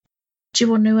Do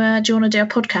you want to do a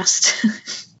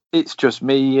podcast? It's just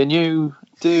me and you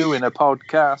doing a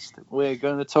podcast. We're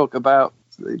going to talk about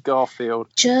Garfield.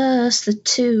 Just the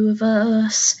two of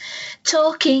us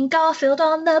talking Garfield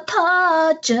on the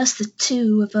pod. Just the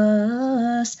two of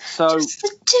us. Just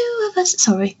the two of us.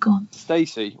 Sorry, go on.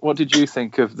 Stacey, what did you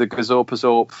think of the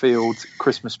Gazorp Field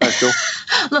Christmas special?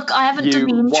 Look, I haven't done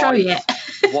the intro yet.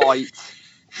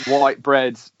 white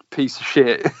bread piece of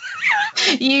shit.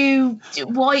 You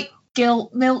white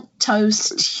guilt milk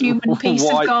toast human piece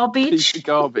of garbage. Piece of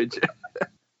garbage.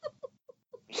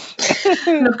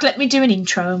 Look, let me do an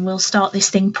intro and we'll start this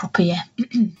thing proper, yeah.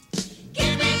 Just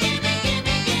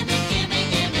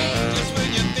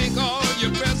when you think all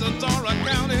your presents are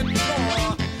accounted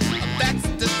for, that's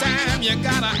the time you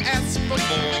gotta ask for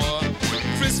more.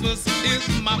 Christmas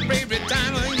is my favorite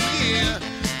time of year,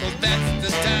 'cause that's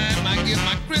the time I get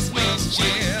my Christmas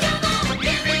cheer.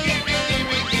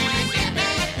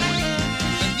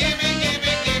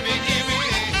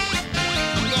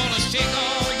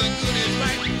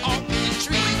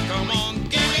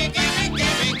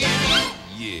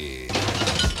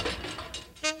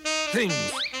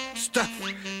 Things, stuff,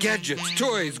 gadgets,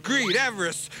 toys, greed,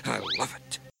 avarice. I love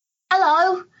it.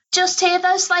 Hello. Just hear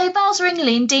those sleigh bells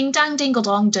ringling, ding dang dingle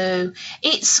dong do.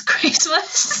 It's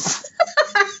Christmas.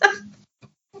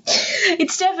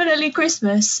 It's definitely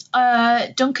Christmas.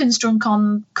 Duncan's drunk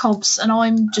on Cobbs and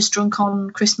I'm just drunk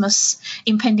on Christmas,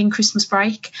 impending Christmas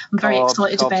break. I'm very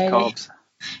excited about it.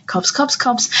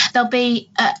 Cobbs. There'll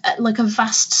be like a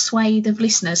vast swathe of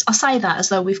listeners. I say that as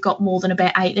though we've got more than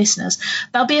about 8 listeners.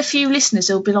 There'll be a few listeners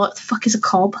who'll be like, the fuck is a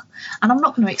cob? And I'm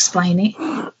not going to explain it.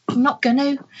 I'm not going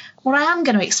to. What I am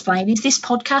going to explain is this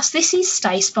podcast. This is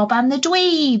Stace, Bob and the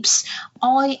Dweebs.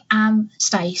 I am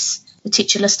Stace, the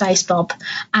titular Stace Bob.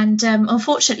 And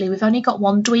unfortunately, we've only got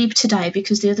one dweeb today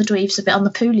because the other dweeb's a bit on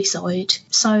the poorly side.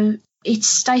 So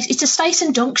it's a Stace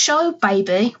and Dunk show,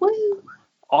 baby. Woo!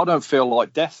 I don't feel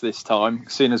like death this time,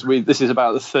 seeing as this is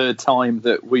about the 3rd time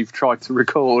that we've tried to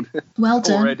record. Well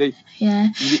done. Already. Yeah.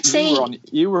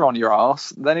 You were on your arse,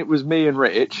 then it was me and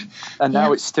Rich, and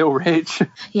now it's still Rich.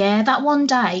 Yeah, that one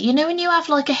day. You know when you have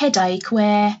like a headache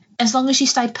where as long as you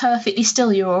stay perfectly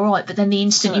still, you're all right, but then the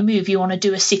instant you move, you want to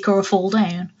do a sick or a fall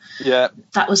down? Yeah.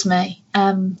 That was me.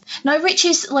 No, Rich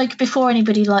is, like, before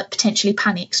anybody, like, potentially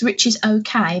panics, Rich is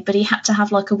okay, but he had to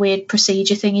have, like, a weird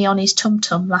procedure thingy on his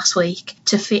tum-tum last week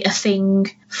to fit a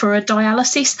thing for a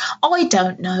dialysis. I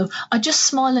don't know. I just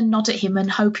smile and nod at him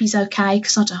and hope he's okay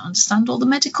because I don't understand all the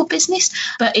medical business.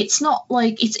 But it's not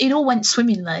like, it all went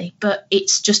swimmingly, but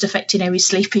it's just affecting how he's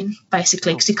sleeping,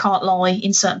 basically, because he can't lie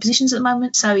in certain positions at the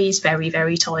moment, so he's very,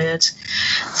 very tired.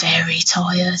 Very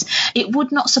tired. It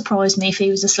would not surprise me if he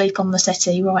was asleep on the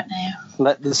settee right now.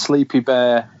 Let the sleepy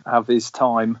bear have his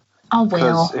time. I will.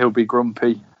 Because he'll be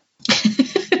grumpy.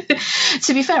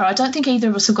 To be fair, I don't think either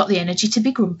of us have got the energy to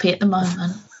be grumpy at the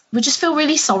moment. We just feel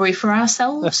really sorry for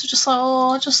ourselves. We're just like,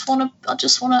 I just want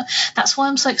to. That's why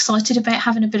I'm so excited about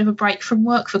having a bit of a break from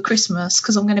work for Christmas,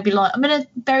 because I'm going to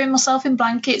bury myself in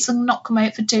blankets and not come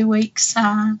out for 2 weeks.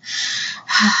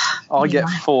 I get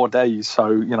 4 days,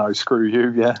 so, screw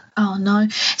you, yeah. Oh, no.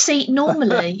 See,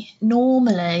 normally,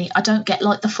 I don't get,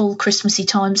 like, the full Christmassy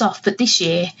times off, but this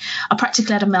year I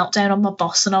practically had a meltdown on my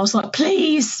boss and I was like,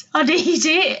 please, I need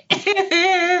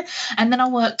it. And then I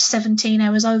worked 17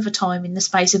 hours overtime in the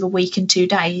space of a week and 2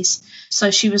 days. So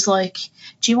she was like,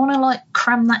 do you want to, like,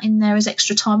 cram that in there as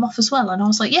extra time off as well? And I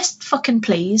was like, yes, fucking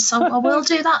please. I will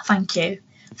do that, thank you.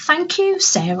 Thank you,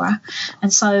 Sarah.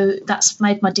 And so that's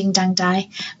made my ding-dang day,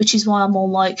 which is why I'm all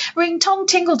like, ring-tong,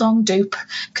 tingle-dong, doop,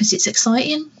 because it's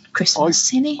exciting.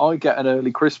 Christmas, innit? I get an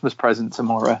early Christmas present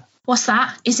tomorrow. What's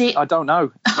that? Is it? I don't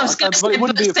know. I was going to say I don't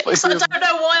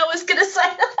know why I was going to say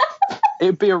that.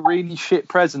 It'd be a really shit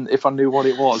present if I knew what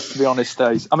it was, to be honest,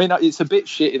 Days. I mean, it's a bit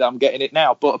shitty that I'm getting it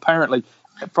now, but apparently,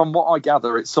 from what I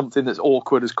gather, it's something that's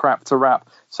awkward as crap to wrap.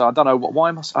 So I don't know why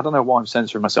I'm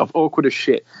censoring myself. Awkward as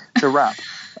shit to wrap.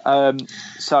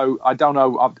 So I don't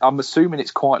know. I'm assuming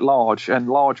it's quite large, and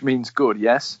large means good.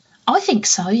 Yes. I think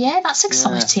so. Yeah, that's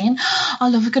exciting. Yeah. I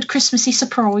love a good Christmassy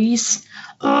surprise.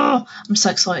 Oh, I'm so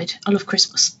excited. I love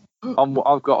Christmas.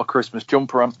 I've got a Christmas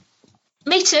jumper on.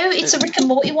 Me too. It's a Rick and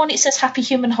Morty one. It says Happy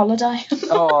Human Holiday.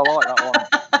 Oh, I like that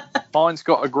one. Mine's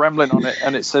got a gremlin on it,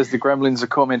 and it says the gremlins are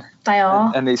coming. They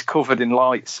are. And it's covered in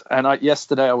lights. And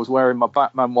yesterday I was wearing my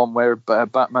Batman one where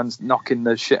Batman's knocking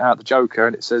the shit out of the Joker,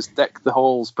 and it says deck the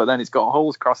halls, but then it's got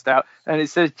holes crossed out, and it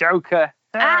says Joker.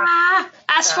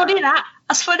 That's funny, that.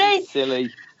 That's funny.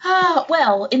 Silly.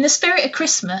 Well, in the spirit of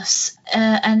Christmas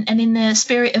and in the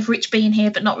spirit of Rich being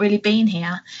here but not really being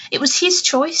here, it was his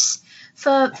choice.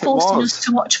 for forcing us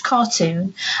to watch a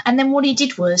cartoon. And then what he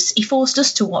did was he forced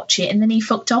us to watch it, and then he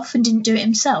fucked off and didn't do it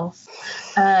himself,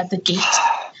 the git.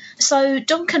 So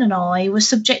Duncan and I were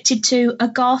subjected to a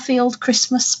Garfield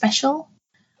Christmas special.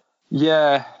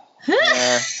 Yeah. Do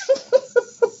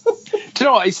you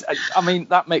know what? I mean,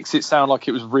 that makes it sound like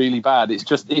it was really bad.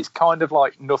 It's kind of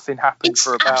like nothing happened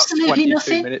for about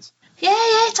 22 minutes. Yeah,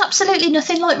 it's absolutely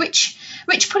nothing. Like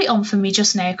Rich put it on for me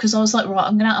just now because I was like, right,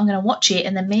 I'm gonna watch it,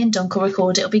 and then me and Duncan will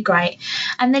record it. It'll be great.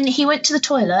 And then he went to the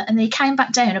toilet, and then he came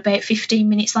back down about 15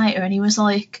 minutes later, and he was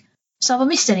like, "So have I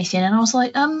missed anything?" And I was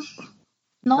like,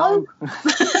 No.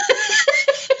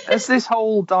 Has this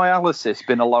whole dialysis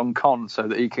been a long con so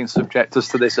that he can subject us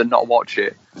to this and not watch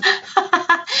it?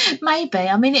 Maybe.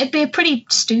 I mean, it'd be a pretty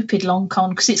stupid long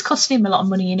con because it's costing him a lot of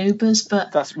money in Ubers.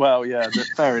 But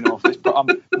fair enough.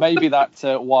 Maybe that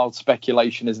wild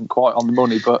speculation isn't quite on the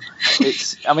money, but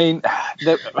it's. I mean,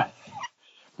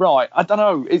 right? I don't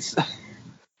know.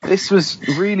 This was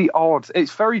really odd.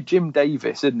 It's very Jim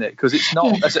Davis, isn't it? Because it's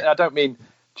not. Yeah. I don't mean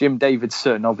Jim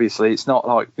Davidson, obviously. It's not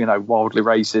like, wildly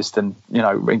racist and,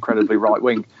 incredibly right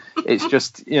wing. It's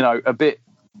just, a bit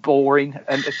boring.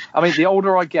 And I mean, the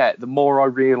older I get, the more I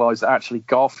realise that actually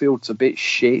Garfield's a bit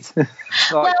shit.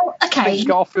 Well, okay.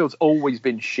 Garfield's always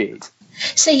been shit.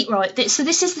 See, right, so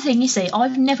this is the thing, you see.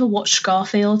 I've never watched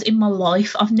Garfield in my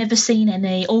life. I've never seen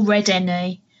any or read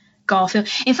any Garfield.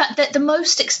 In fact, the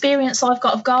most experience I've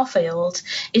got of Garfield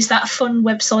is that fun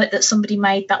website that somebody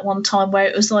made that one time where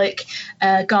it was like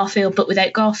Garfield but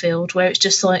without Garfield, where it's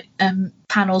just like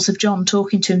panels of John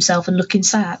talking to himself and looking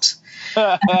sad.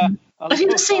 Have you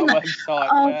ever seen that?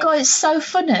 God, it's so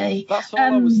funny. That's all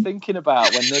I was thinking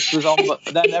about when this was on. But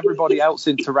then everybody else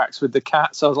interacts with the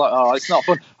cat, so I was like, oh, it's not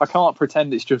fun. I can't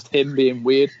pretend it's just him being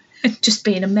weird. Just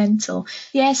being a mental.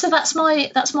 Yeah, so that's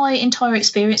my entire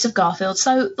experience of Garfield.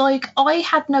 So, like, I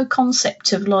had no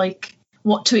concept of, like,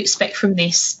 what to expect from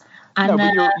this. And,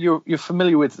 no, but you're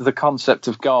familiar with the concept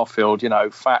of Garfield,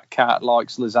 fat cat,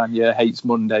 likes lasagna, hates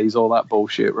Mondays, all that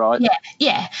bullshit, right?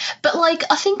 Yeah. But, like,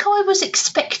 I think I was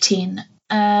expecting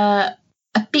a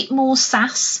bit more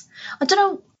sass. I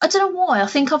don't know why. I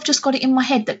think I've just got it in my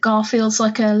head that Garfield's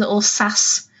like a little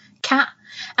sass cat.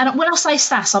 And when I say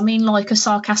sass, I mean like a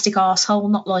sarcastic arsehole,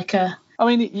 not like a... I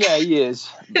mean, yeah, he is.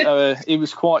 He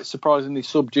was quite surprisingly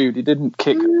subdued. He didn't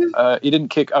kick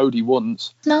Odie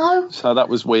once. No. So that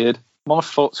was weird. My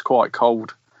foot's quite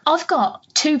cold. I've got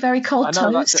two very cold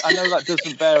toes. I know that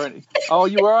doesn't bear any... Oh,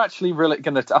 you were actually really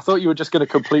going to... I thought you were just going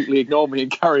to completely ignore me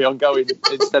and carry on going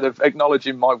instead of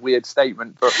acknowledging my weird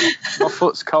statement. But my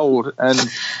foot's cold and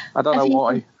I don't know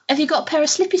why. Have you got a pair of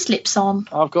slippy slips on?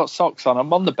 I've got socks on.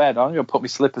 I'm on the bed. I'm going to put my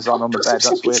slippers on the bed.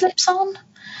 That's weird. Slips on?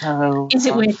 No. Is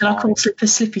it weird that I call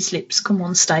slippers slippy slips? Come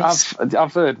on, Stace.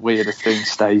 I've heard weirder things,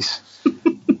 Stace.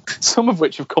 Some of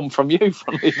which have come from you,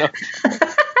 funnily enough.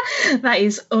 That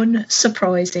is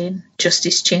unsurprising.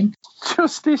 Justice Chin.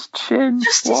 Justice Chin.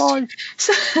 Why?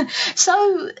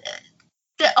 So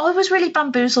I was really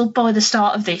bamboozled by the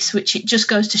start of this, which it just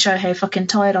goes to show how fucking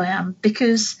tired I am,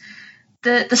 because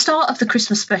the start of the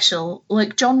Christmas special,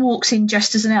 like, John walks in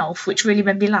dressed as an elf, which really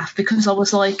made me laugh because I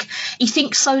was like, he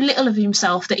thinks so little of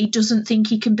himself that he doesn't think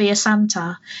he can be a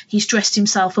Santa. He's dressed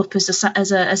himself up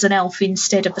as an elf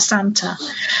instead of a Santa.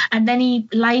 And then he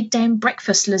laid down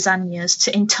breakfast lasagnas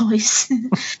to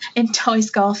entice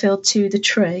Garfield to the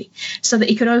tree so that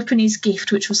he could open his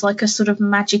gift, which was like a sort of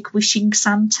magic wishing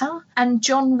Santa. And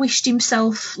John wished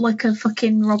himself like a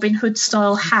fucking Robin Hood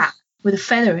style hat with a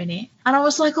feather in it. And I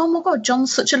was like, oh my God,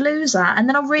 John's such a loser. And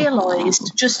then I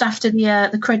realised just after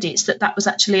the credits that was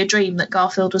actually a dream that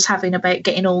Garfield was having about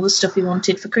getting all the stuff he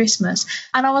wanted for Christmas.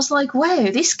 And I was like, wow,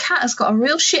 this cat has got a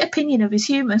real shit opinion of his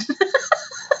human.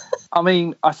 I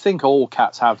mean, I think all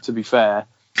cats have, to be fair.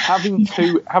 Having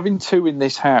two in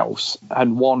this house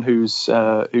and one who's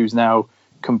now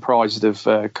comprised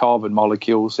of carbon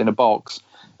molecules in a box,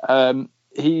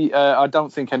 I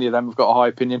don't think any of them have got a high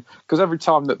opinion, because every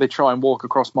time that they try and walk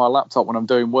across my laptop when I'm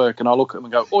doing work and I look at them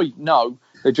and go, oi, no,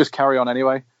 they just carry on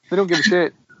anyway. They don't give a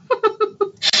shit.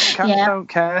 Cats don't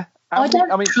care. I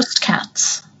don't trust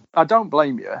cats. I don't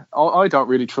blame you. I don't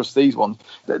really trust these ones.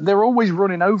 They're always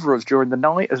running over us during the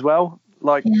night as well.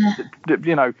 Like,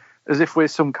 as if we're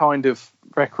some kind of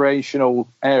recreational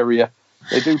area.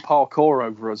 They do parkour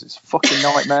over us. It's a fucking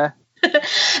nightmare.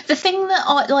 The thing that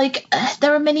I like,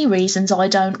 there are many reasons I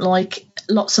don't like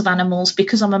lots of animals,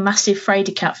 because I'm a massive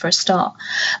fraidy cat for a start.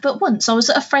 But once I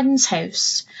was at a friend's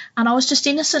house and I was just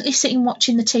innocently sitting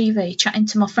watching the TV, chatting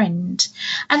to my friend,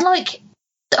 and like,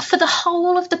 for the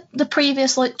whole of the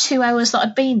previous 2 hours that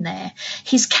I'd been there,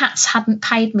 his cats hadn't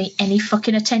paid me any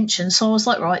fucking attention. So I was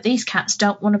like, right, these cats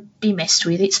don't want to be messed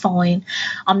with. It's fine.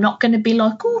 I'm not going to be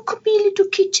like, oh, come here, little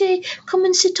kitty, come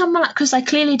and sit on my lap, because they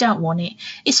clearly don't want it.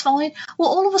 It's fine. Well,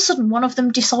 all of a sudden, one of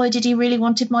them decided he really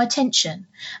wanted my attention.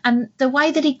 And the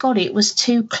way that he got it was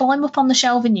to climb up on the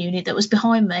shelving unit that was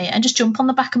behind me and just jump on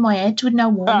the back of my head with no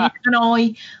warning. And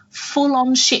I full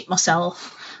on shit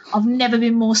myself. I've never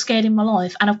been more scared in my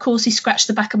life. And, of course, he scratched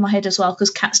the back of my head as well, because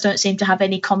cats don't seem to have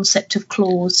any concept of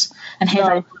claws and how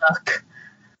they work.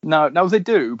 No, they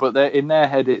do, but they're in their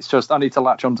head it's just, I need to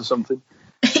latch onto something.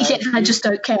 Yeah, they just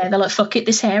don't care. They're like, fuck it,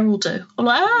 this hair will do. I'm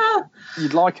like, ah!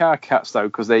 You'd like our cats, though,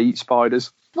 because they eat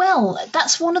spiders. Well,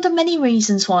 that's one of the many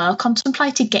reasons why I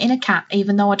contemplated getting a cat,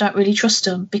 even though I don't really trust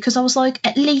them, because I was like,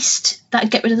 at least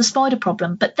that'd get rid of the spider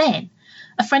problem. But then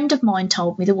a friend of mine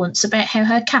told me once about how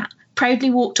her cat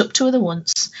proudly walked up to her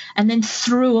once and then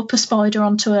threw up a spider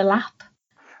onto her lap.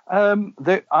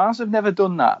 Ours have never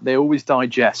done that. They always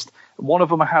digest. One of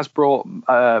them has brought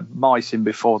mice in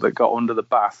before that got under the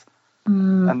bath,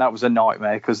 and that was a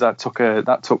nightmare because that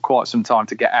took quite some time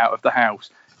to get out of the house.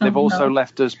 They've also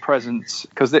left us presents,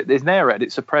 because in their head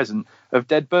it's a present of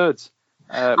dead birds,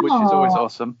 which is always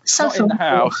awesome. So not in the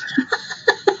house.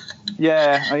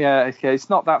 Yeah. It's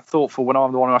not that thoughtful when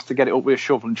I'm the one who has to get it up with a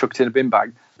shovel and chuck it in a bin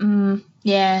bag.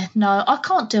 Yeah, no, I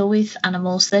can't deal with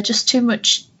animals. They're just too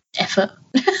much effort.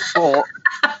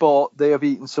 but they have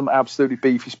eaten some absolutely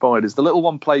beefy spiders. The little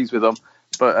one plays with them,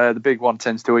 but the big one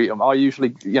tends to eat them. I usually,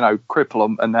 cripple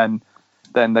them, and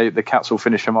then the cats will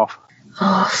finish them off.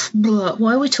 Oh,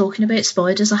 why are we talking about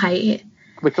spiders? I hate it.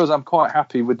 Because I'm quite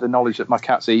happy with the knowledge that my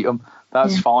cats eat them.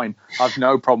 That's fine. I've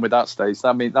no problem with that, Stace.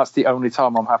 I mean, that's the only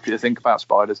time I'm happy to think about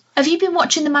spiders. Have you been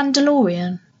watching The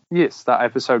Mandalorian? Yes, that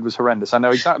episode was horrendous. I know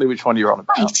exactly which one you're on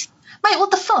about. Mate,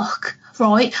 what the fuck?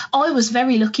 Right, I was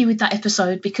very lucky with that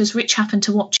episode because Rich happened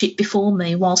to watch it before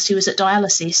me whilst he was at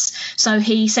dialysis. So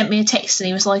he sent me a text and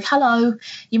he was like, hello,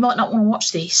 you might not want to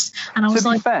watch this. And I was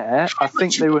like, fair, I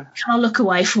think they were... Can I look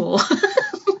away for?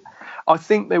 I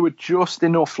think they were just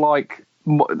enough,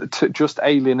 just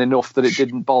alien enough that it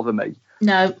didn't bother me.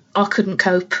 No, I couldn't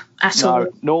cope at all.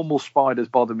 Normal spiders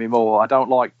bother me more. I don't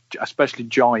like, especially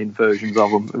giant versions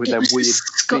of them with their weird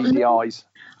beady eyes.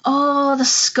 Oh, the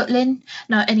scuttling.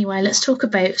 No, anyway, let's talk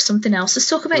about something else. Let's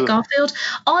talk about Garfield.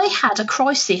 I had a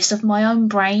crisis of my own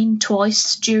brain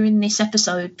twice during this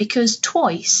episode because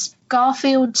twice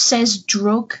Garfield says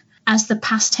drug as the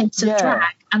past tense of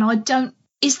drag, and I don't...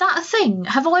 Is that a thing?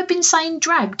 Have I been saying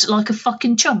dragged like a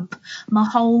fucking chump my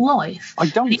whole life? I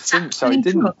don't think so.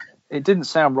 It didn't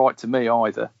sound right to me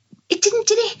either. It didn't,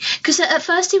 did it? Because at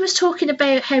first he was talking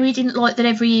about how he didn't like that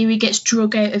every year he gets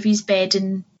drug out of his bed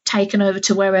and taken over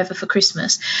to wherever for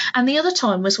Christmas. And the other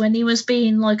time was when he was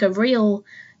being like a real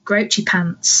grouchy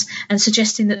pants and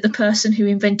suggesting that the person who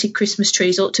invented Christmas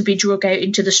trees ought to be drug out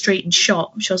into the street and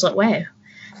shot. Which I was like, wow,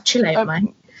 chill out,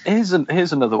 mate.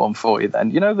 Here's another one for you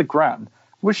then. You know the Gran?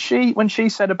 Was she, when she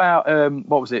said about,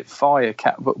 what was it, fire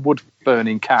cat, wood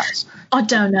burning cats? I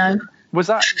don't know. Is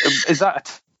that a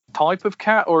type of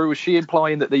cat, or was she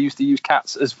implying that they used to use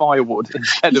cats as firewood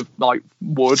instead of like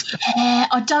wood? Yeah,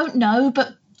 I don't know,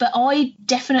 but I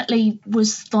definitely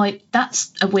was like,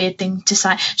 that's a weird thing to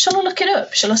say. Shall I look it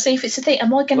up? Shall I see if it's a thing?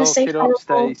 Am I going to see horrible... Look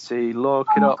it up, Stacey. Look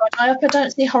it up. God, I hope I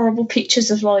don't see horrible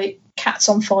pictures of like cats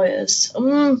on fires.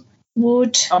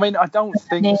 Wood. I mean, I don't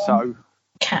think so.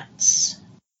 Cats.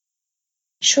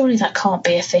 Surely that can't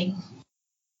be a thing.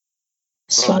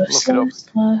 Slow.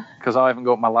 Because I haven't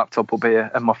got my laptop up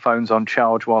here and my phone's on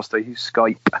charge whilst I use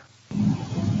Skype.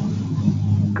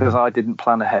 Because I didn't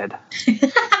plan ahead.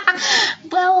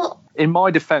 Well, in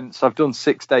my defence, I've done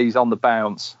 6 days on the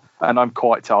bounce and I'm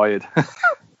quite tired.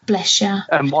 Bless you.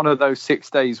 And one of those 6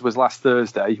 days was last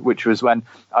Thursday, which was when,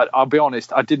 I'll be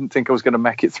honest, I didn't think I was going to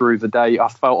make it through the day. I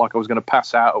felt like I was going to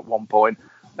pass out at one point.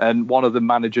 And one of the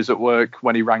managers at work,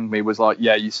 when he rang me, was like,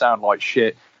 yeah, you sound like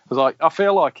shit. I was like, I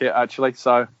feel like it, actually.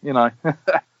 So, you know.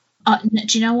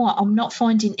 Do you know what? I'm not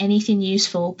finding anything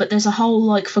useful, but there's a whole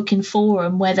like fucking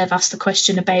forum where they've asked the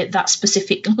question about that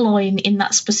specific line in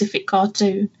that specific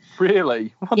cartoon.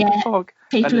 Really? What the fuck?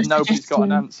 People and nobody's got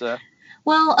an answer.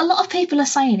 Well, a lot of people are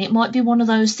saying it might be one of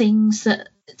those things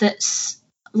that's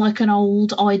like an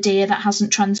old idea that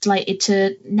hasn't translated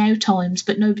to now times,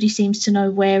 but nobody seems to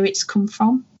know where it's come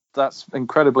from. That's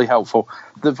incredibly helpful.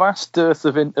 The vast dearth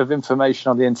of information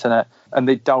on the internet, and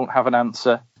they don't have an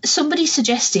answer. Somebody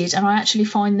suggested, and I actually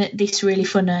find that this really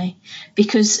funny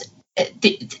because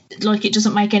it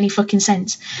doesn't make any fucking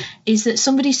sense, is that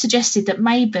somebody suggested that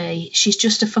maybe she's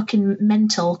just a fucking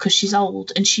mental because she's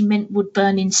old and she meant wood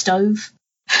burning stove.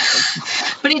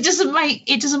 But it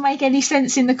doesn't make any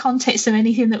sense in the context of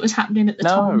anything that was happening at the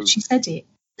time when she said it.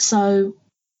 So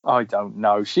I don't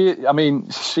know. She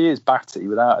is batty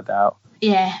without a doubt.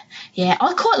 Yeah.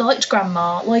 I quite liked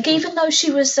Grandma. Like, even though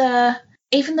she was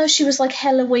like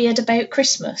hella weird about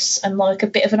Christmas and like a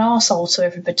bit of an arsehole to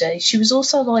everybody, she was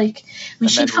also like,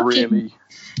 she fucking really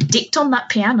dicked on that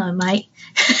piano, mate.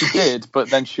 She did, but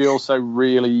then she also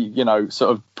really,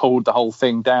 sort of pulled the whole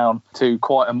thing down to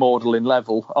quite a maudlin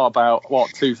level about,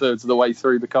 2/3 of the way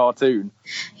through the cartoon.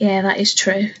 Yeah, that is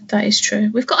true.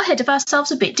 We've got ahead of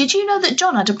ourselves a bit. Did you know that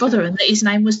John had a brother and that his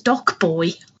name was Doc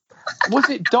Boy? Was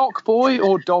it Doc Boy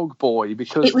or Dog Boy?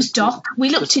 Because it was Doc. We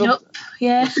looked it up.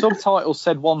 Yeah. The subtitles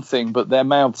said one thing, but their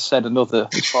mouths said another,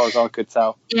 as far as I could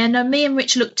tell. Yeah, no, me and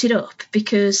Rich looked it up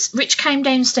because Rich came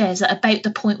downstairs at about the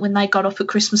point when they got up at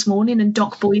Christmas morning and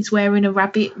Doc Boy's wearing a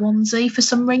rabbit onesie for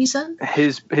some reason.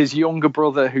 His younger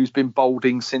brother who's been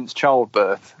balding since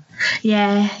childbirth.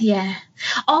 Yeah.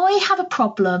 I have a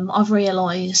problem, I've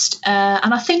realised,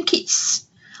 and I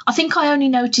think I only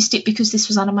noticed it because this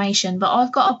was animation, but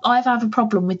I have a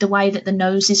problem with the way that the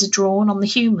noses are drawn on the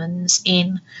humans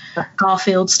in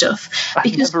Garfield stuff.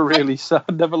 Because I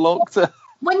never looked.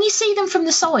 When you see them from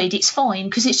the side, it's fine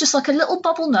because it's just like a little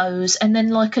bubble nose and then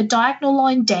like a diagonal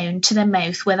line down to their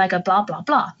mouth where they go blah, blah,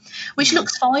 blah, which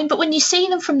looks fine. But when you see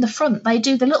them from the front, they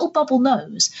do the little bubble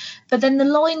nose, but then the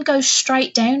line goes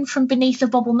straight down from beneath the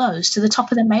bubble nose to the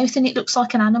top of their mouth and it looks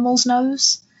like an animal's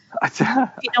nose. You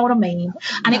know what I mean?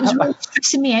 And it was really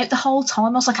stressing me out the whole time.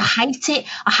 I was like, I hate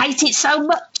it so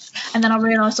much. And then I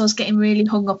realised I was getting really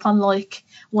hung up on like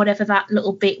whatever that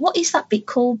little bit. What is that bit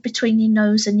called between your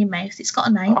nose and your mouth? It's got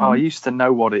a name. I used to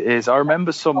know what it is. I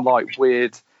remember some like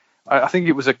weird, I think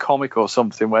it was a comic or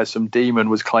something where some demon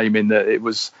was claiming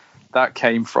that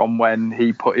came from when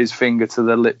he put his finger to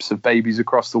the lips of babies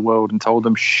across the world and told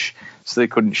them shh so they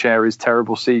couldn't share his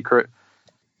terrible secret.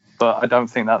 But I don't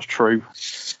think that's true.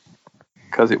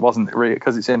 Because it wasn't real,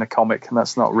 because it's in a comic and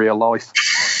that's not real life.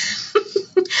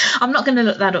 I'm not going to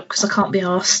look that up because I can't be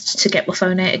asked to get my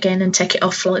phone out again and take it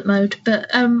off flight mode. But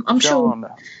I'm John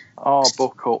sure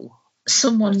Arbuckle.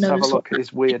 Someone knows. Let's have a look at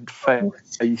his weird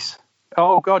face.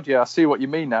 Oh God, yeah, I see what you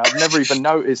mean now. I've never even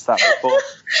noticed that before.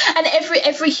 And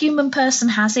every human person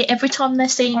has it. Every time they're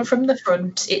seen from the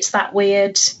front, it's that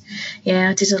weird. Yeah,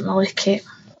 I didn't like it.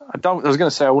 I was going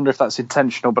to say, I wonder if that's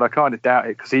intentional, but I kind of doubt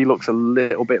it because he looks a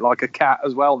little bit like a cat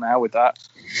as well now with that.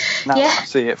 Now I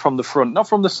see it from the front, not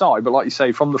from the side, but like you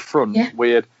say, from the front. Yeah.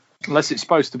 Weird. Unless it's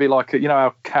supposed to be like,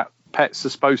 how cat pets are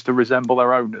supposed to resemble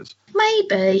their owners.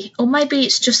 Maybe. Or maybe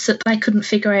it's just that they couldn't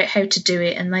figure out how to do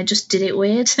it and they just did it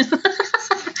weird.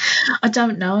 I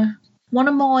don't know. One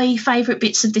of my favourite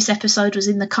bits of this episode was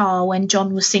in the car when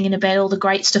John was singing about all the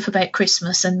great stuff about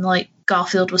Christmas and like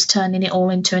Garfield was turning it all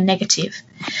into a negative.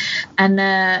 And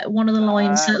one of the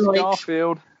lines that like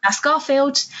That's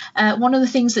Garfield. One of the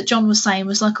things that John was saying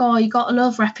was like, oh, you got to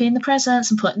love wrapping the presents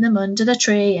and putting them under the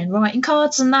tree and writing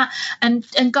cards and that. And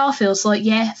Garfield's like,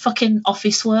 yeah, fucking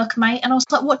office work, mate. And I was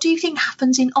like, what do you think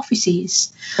happens in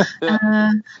offices?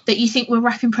 That you think we're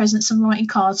wrapping presents and writing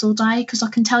cards all day? Because I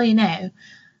can tell you now,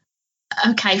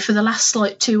 okay, for the last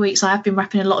 2 weeks I have been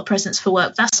wrapping a lot of presents for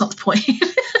work. That's not the point.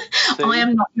 I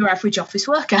am not your average office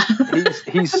worker.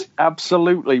 he's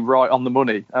absolutely right on the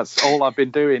money. That's all I've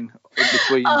been doing in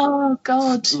between. Oh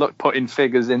God! Putting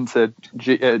figures into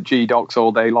G-Docs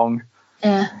all day long.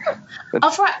 Yeah,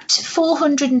 I've wrapped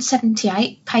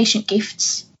 478 patient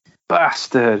gifts.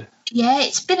 Bastard. Yeah,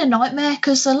 it's been a nightmare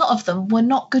because a lot of them were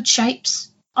not good shapes.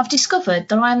 I've discovered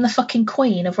that I am the fucking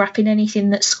queen of wrapping anything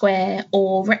that's square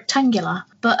or rectangular.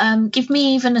 But give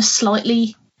me even a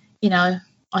slightly, I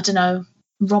don't know,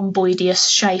 rhomboideous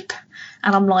shape,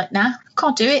 and I'm like, nah,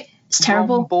 can't do it. It's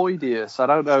terrible. Rhomboideous, I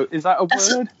don't know. Is that a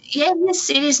word? Yes,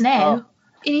 it is now.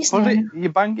 It is now. You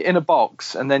bang it in a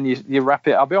box and then you wrap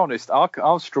it. I'll be honest,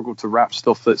 I'll struggle to wrap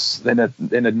stuff that's in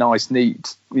a nice,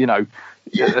 neat,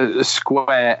 a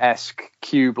square-esque,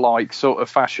 cube-like sort of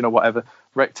fashion or whatever.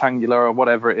 Rectangular or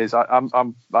whatever it is.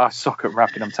 I suck at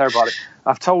wrapping. I'm terrible at it.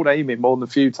 I've told Amy more than a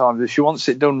few times if she wants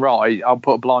it done right, I'll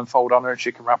put a blindfold on her and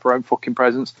she can wrap her own fucking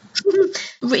presents.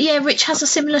 Yeah, Rich has a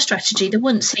similar strategy. The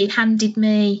once he handed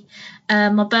me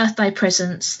my birthday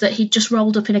presents that he'd just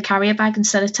rolled up in a carrier bag and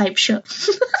sellotaped shut.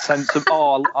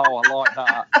 Oh, I like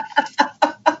that.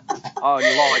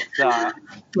 I like that.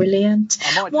 Brilliant.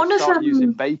 I might just start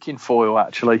using baking foil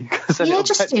actually, because then it'll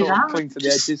just do that. Cling to the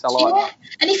edges. I like that.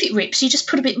 And if it rips, you just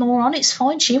put a bit more on. It's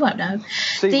fine. She won't know.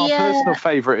 See, my personal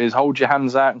favourite is hold your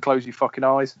hands out and close your fucking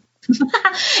eyes.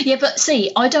 Yeah, but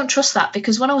see, I don't trust that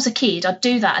because when I was a kid, I'd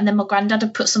do that, and then my granddad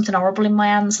would put something horrible in my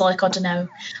hands, like I don't know,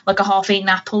 like a half-eaten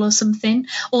apple or something.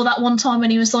 Or that one time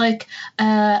when he was like,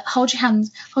 hold your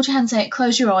hands out,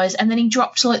 close your eyes," and then he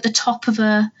dropped like the top of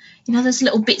a, there's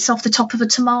little bits off the top of a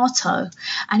tomato,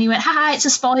 and he went, "Ha, it's a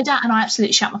spider," and I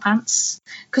absolutely shat my pants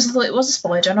because I thought it was a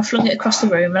spider, and I flung it across the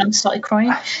room and I started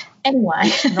crying. Anyway,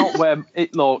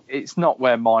 it's not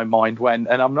where my mind went,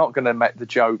 and I'm not going to make the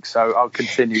joke, so I'll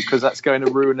continue because that's going to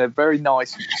ruin a very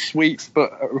nice, sweet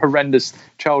but horrendous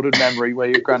childhood memory where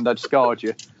your granddad scarred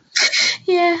you.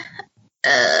 Yeah,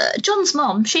 John's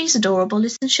mum, she's adorable,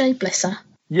 isn't she? Bless her.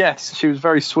 Yes, she was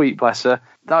very sweet, bless her.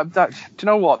 Do you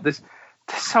know what? There's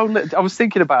so little. I was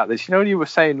thinking about this. When you were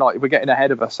saying like we're getting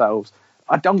ahead of ourselves.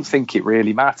 I don't think it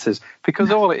really matters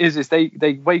because all it is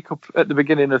they wake up at the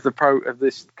beginning of of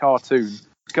this cartoon,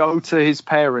 go to his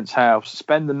parents' house,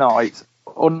 spend the night,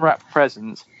 unwrap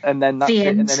presents, and then that's it.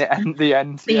 And then the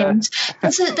end.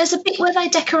 There's a bit where they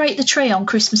decorate the tree on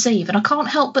Christmas Eve, and I can't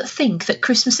help but think that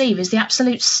Christmas Eve is the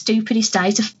absolute stupidest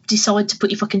day to decide to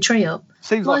put your fucking tree up.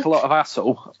 Seems like a lot of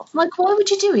hassle. Like, why would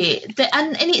you do it?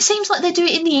 And it seems like they do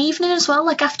it in the evening as well,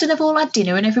 like after they've all had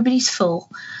dinner and everybody's full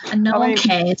and no one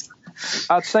cares.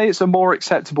 I'd say it's a more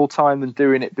acceptable time than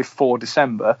doing it before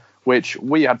December, which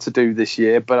we had to do this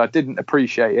year, but I didn't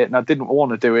appreciate it and I didn't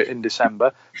want to do it in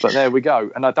December. But there we go.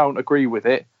 And I don't agree with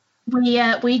it.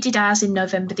 We did ours in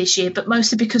November this year, but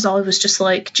mostly because I was just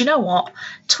like, do you know what?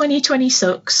 2020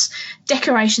 sucks.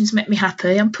 Decorations make me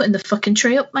happy. I'm putting the fucking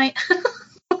tree up, mate.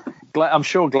 I'm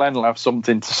sure Glenn will have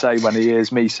something to say when he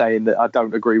hears me saying that I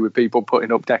don't agree with people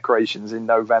putting up decorations in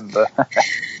November.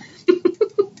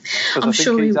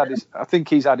 I think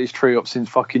he's had his tree up since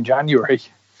fucking January.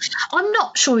 I'm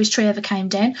not sure his tree ever came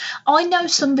down. I know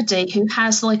somebody who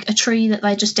has like a tree that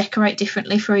they just decorate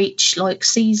differently for each like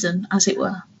season, as it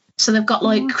were. So they've got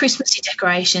like Christmassy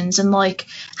decorations and like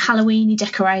Halloweeny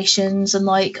decorations and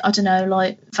like I don't know,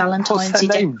 like Valentine's Day. What's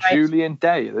their name? Julian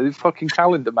Day, the fucking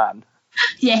calendar man.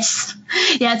 Yes,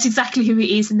 yeah, it's exactly who it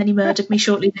is. And then he murdered me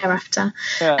shortly thereafter.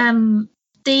 Yeah.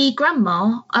 The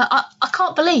grandma, I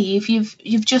can't believe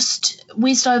you've just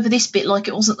whizzed over this bit like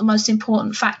it wasn't the most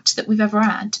important fact that we've ever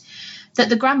had. That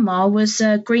the grandma was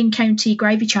a Green County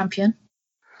gravy champion,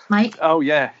 mate. Oh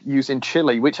yeah, using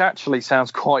chili, which actually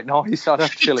sounds quite nice. I'd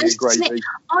have chili and gravy.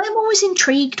 I'm always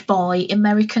intrigued by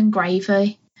American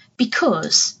gravy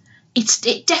because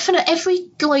it definitely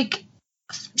every like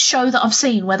show that I've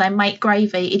seen where they make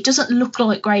gravy, it doesn't look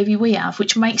like gravy we have,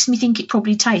 which makes me think it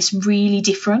probably tastes really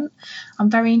different. I'm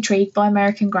very intrigued by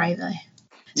American gravy,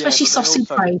 especially sausage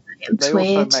gravy.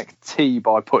 They also make tea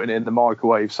by putting it in the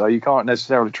microwave, so you can't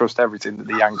necessarily trust everything that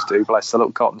the Yanks do. Bless the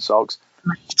little cotton socks.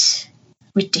 Mate,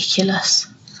 ridiculous.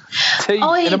 Tea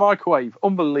in a microwave,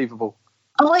 unbelievable.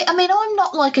 I mean, I'm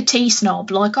not like a tea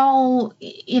snob. Like, I'll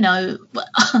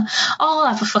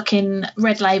have a fucking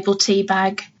Red Label tea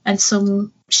bag and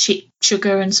some shit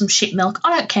sugar and some shit milk.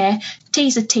 I don't care.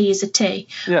 Tea's a tea is a tea.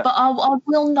 Yeah. But I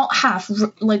will not have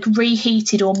like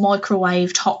reheated or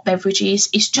microwaved hot beverages.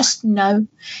 It's just no.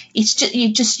 It's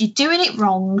just you're doing it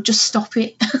wrong. Just stop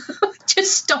it.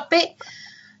 Just stop it.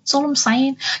 That's all I'm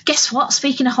saying. Guess what?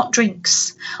 Speaking of hot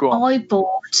drinks, I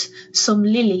bought some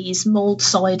Lily's mulled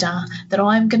cider that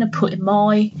I'm going to put in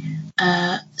my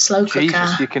slow cooker.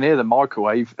 Jesus, you can hear the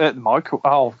microwave.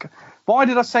 Oh, why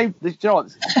did I say? You know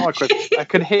what? Microwave. I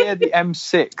could hear the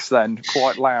M6 then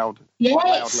quite loud.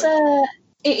 Yeah,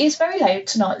 it is very loud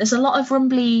tonight. There's a lot of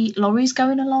rumbly lorries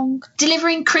going along,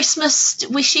 delivering Christmas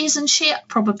wishes and shit.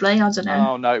 Probably, I don't know.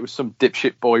 Oh no, it was some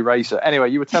dipshit boy racer. Anyway,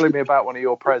 you were telling me about one of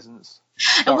your presents.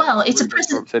 Sorry, well, it's a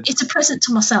present. It's a present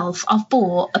to myself. I've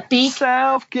bought a big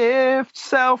self gift.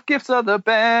 Self gifts are the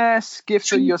best. Gift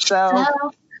for yourself.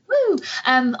 Woo!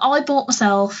 I bought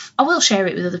myself. I will share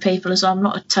it with other people as well. I'm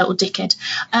not a total dickhead.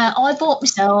 I bought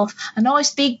myself a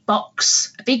nice big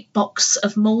box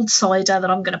of mulled cider that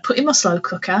I'm going to put in my slow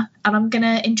cooker and I'm going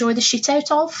to enjoy the shit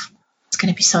out of. It's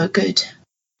going to be so good.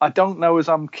 I don't know as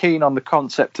I'm keen on the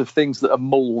concept of things that are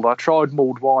mulled. I tried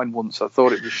mulled wine once. I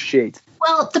thought it was shit.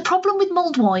 Well, the problem with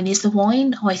mulled wine is the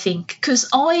wine, I think, because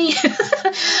I've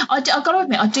got to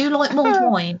admit, I do like mulled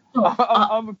wine.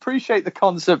 I appreciate the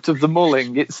concept of the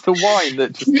mulling. It's the wine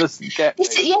that just doesn't get me.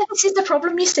 This is the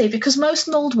problem, you see, because most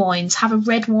mulled wines have a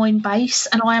red wine base,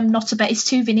 and I am not it's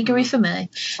too vinegary for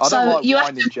me. I don't like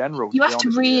wine in general. You have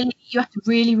to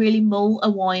really, really mull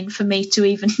a wine for me to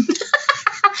even...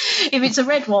 If it's a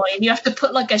red wine, you have to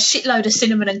put like a shitload of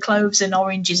cinnamon and cloves and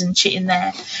oranges and shit in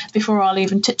there before I'll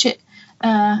even touch it.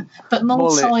 But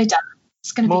mulled cider,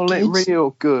 it's going to be good. Mull it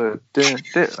real good.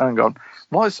 Hang on.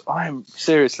 What's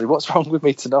wrong with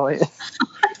me tonight?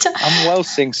 I I'm well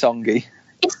sing-songy.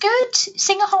 It's good.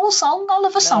 Sing a whole song. I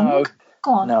love a song.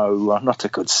 Go on. No, I'm not a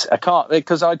good. I can't,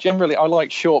 because I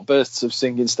like short bursts of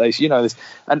singing, Stacey. You know this,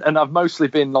 and I've mostly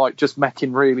been like just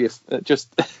making really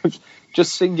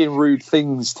just singing rude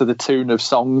things to the tune of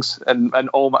songs, and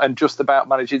just about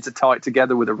managing to tie it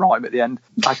together with a rhyme at the end.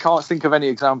 I can't think of any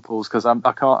examples because I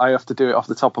have to do it off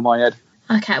the top of my head.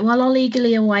 Okay, well, I'll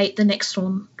eagerly await the next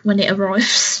one when it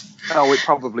arrives. Oh, it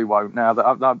probably won't now.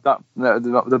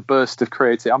 The burst of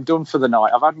creativity. I'm done for the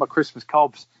night. I've had my Christmas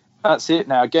cobs. That's it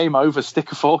now. Game over.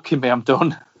 Stick a fork in me. I'm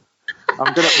done.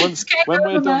 I'm gonna when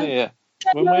we're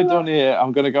done here,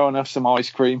 I'm gonna go and have some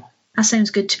ice cream. That sounds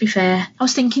good. To be fair, I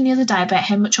was thinking the other day about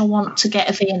how much I want to get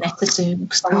a Viennetta soon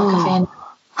because I like a Viennetta.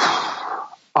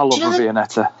 I love a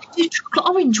Viennetta. Do chocolate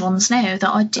orange ones now that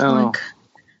I did like.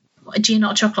 Do you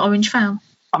not a chocolate orange fan?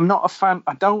 I'm not a fan.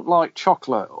 I don't like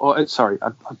chocolate. I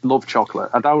love chocolate.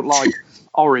 I don't like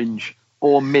orange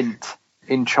or mint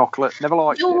in chocolate. Never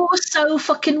liked it. You're so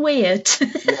fucking weird.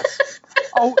 Yes.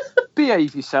 Oh,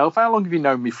 behave yourself. How long have you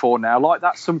known me for now? Like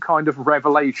that's some kind of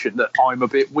revelation that I'm a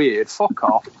bit weird. Fuck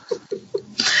off.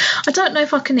 I don't know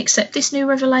if I can accept this new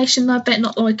revelation though, but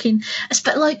not liking.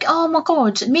 But like, oh my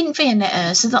god, mint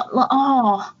Viennettas.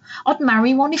 I'd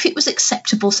marry one if it was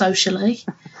acceptable socially.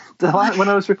 When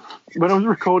I was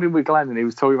recording with Glenn and he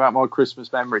was talking about my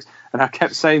Christmas memories, and I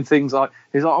kept saying things like,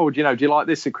 he's like, oh, do you like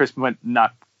this at Christmas? I went,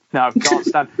 no,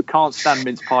 can't stand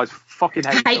mince pies. Fucking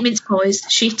hate mince pies.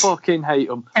 Shit. Fucking hate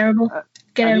them. Terrible.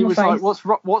 Get out of my face. He was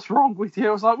like, what's wrong with you?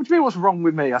 I was like, what do you mean what's wrong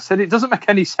with me? I said, it doesn't make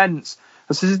any sense.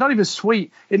 I said, it's not even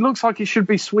sweet. It looks like it should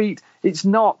be sweet. It's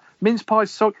not. Mince pies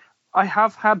suck. I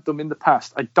have had them in the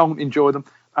past. I don't enjoy them.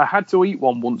 I had to eat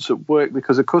one once at work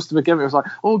because a customer gave me. I was like,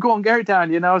 "Oh, go on, get it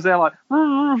down." I was there like,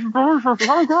 and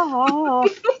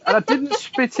I didn't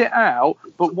spit it out.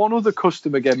 But one other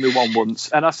customer gave me one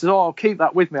once, and I said, "Oh, I'll keep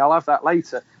that with me. I'll have that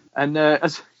later." And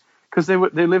because they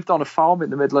lived on a farm in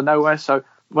the middle of nowhere, so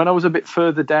when I was a bit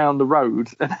further down the road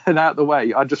and out the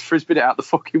way, I just frisbeed it out the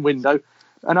fucking window,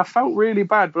 and I felt really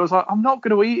bad. But I was like, "I'm not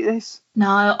going to eat this."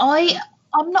 No,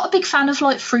 I'm not a big fan of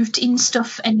like fruit in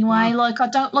stuff anyway. Like I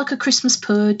don't like a Christmas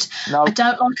pud. No. I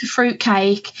don't like a fruit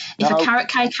cake. If a carrot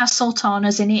cake has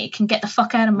sultanas in it, it can get the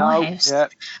fuck out of my house. Yeah.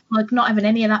 Like not having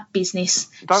any of that business.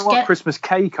 Don't like Christmas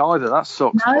cake either. That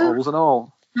sucks. No. Balls and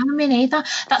all. No, me neither.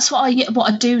 That's what I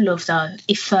do love though.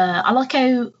 If I like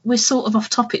how we're sort of off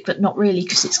topic, but not really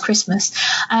because it's Christmas.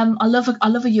 I love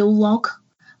a Yule log.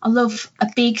 I love a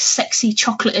big, sexy,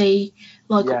 chocolatey,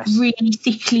 really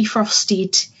thickly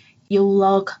frosted Yule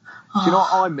log. Do you know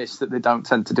what I miss that they don't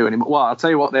tend to do anymore? Well, I'll tell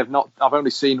you what, I've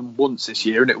only seen them once this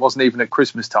year, and it wasn't even at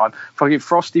Christmas time. Fucking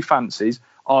Frosty Fancies.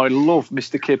 I love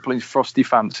Mr. Kipling's Frosty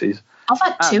Fancies. I've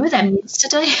had two of them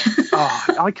yesterday.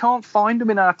 I can't find them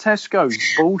in our Tesco's.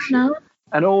 Bullshit. No.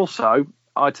 And also,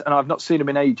 I've not seen them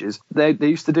in ages. They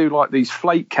used to do like these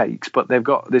flake cakes, but they've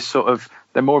got this sort of,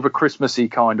 they're more of a Christmassy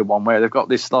kind of one where they've got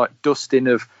this like dusting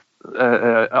of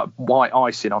white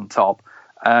icing on top.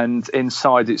 And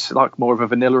inside it's like more of a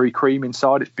vanilla-y cream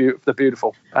inside. It's beautiful. They're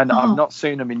beautiful. And I've not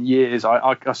seen them in years.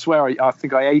 I swear I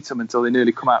think I ate them until they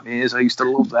nearly come out my ears. I used to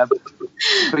love them.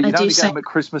 But you don't get them at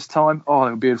Christmas time. Oh,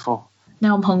 they were beautiful.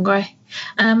 Now I'm hungry.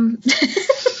 I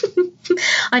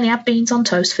only had beans on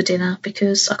toast for dinner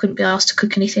because I couldn't be asked to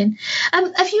cook anything.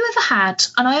 Have you ever had,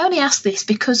 and I only ask this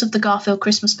because of the Garfield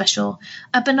Christmas special,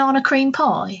 a banana cream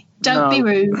pie? Don't be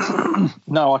rude.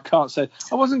 No, I can't say.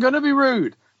 I wasn't going to be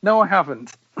rude. No, I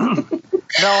haven't.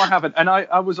 And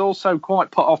I was also quite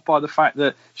put off by the fact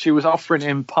that she was offering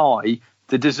him pie,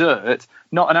 the dessert,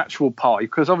 not an actual pie.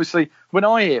 Because obviously, when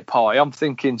I eat pie, I'm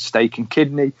thinking steak and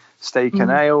kidney, steak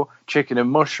and ale, chicken and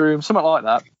mushroom, something like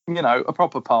that. A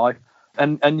proper pie.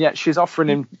 And yet she's offering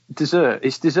him dessert.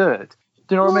 It's dessert.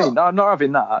 Do you know what I mean? I'm not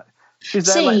having that.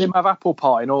 She's there letting him have apple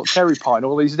pie and cherry pie and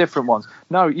all these different ones.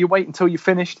 No, you wait until you're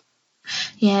finished.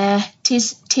 Yeah,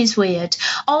 tis weird.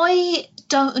 I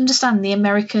don't understand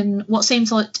what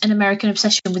seems like an American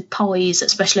obsession with pies at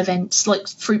special events, like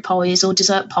fruit pies or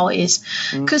dessert pies.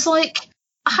 Because at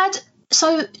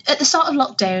the start of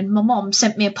lockdown, my mom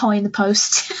sent me a pie in the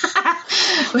post,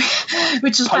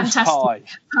 which was fantastic.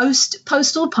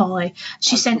 Postal pie.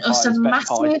 She sent us a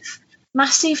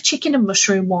massive chicken and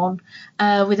mushroom one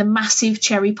with a massive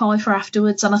cherry pie for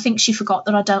afterwards, and I think she forgot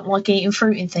that I don't like eating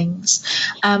fruit in things.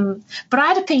 But I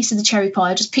had a piece of the cherry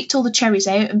pie. I just picked all the cherries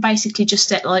out and basically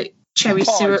just ate like cherry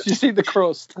syrup. You see the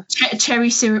crust? Cherry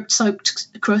syrup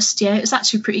soaked crust. Yeah, it was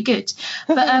actually pretty good.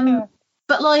 But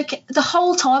but like the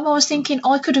whole time I was thinking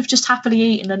I could have just happily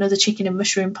eaten another chicken and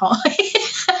mushroom pie.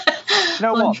 you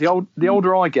know what? The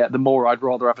older I get, the more I'd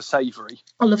rather have a savoury.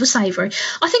 I love a savoury.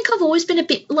 I think I've always been a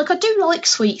bit like, I do like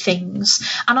sweet things,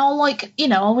 and I'll like, you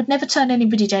know, I would never turn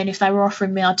anybody down if they were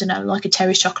offering me, I don't know, like a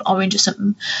Terry's chocolate orange or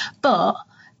something. But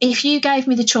if you gave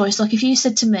me the choice, like if you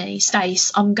said to me,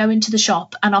 Stace, I'm going to the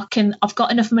shop and I've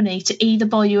got enough money to either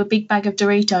buy you a big bag of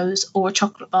Doritos or a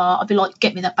chocolate bar, I'd be like,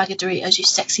 get me that bag of Doritos, you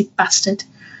sexy bastard.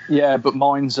 Yeah, but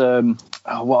mine's what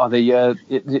are they?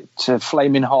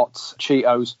 Flaming Hot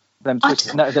Cheetos. Them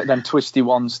twisty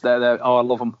ones. They're I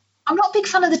love them. I'm not a big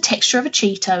fan of the texture of a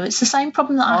Cheeto. It's the same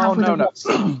problem that I have with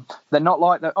no. They're not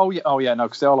like that. Oh yeah, no,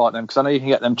 because they are like them. Because I know you can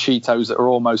get them Cheetos that are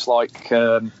almost like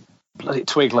bloody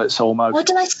Twiglets almost. Why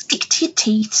do they stick to your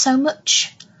teeth so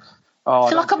much? I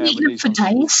feel like I'm eating them for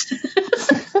days.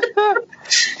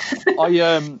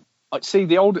 I see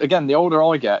the older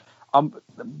I get,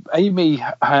 Amy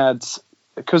had,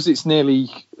 because it's nearly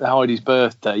Heidi's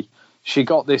birthday, she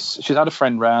got this. She's had a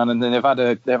friend round, and then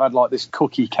they've had like this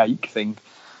cookie cake thing,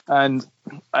 and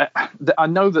I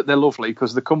know that they're lovely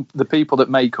because the people that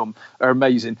make them are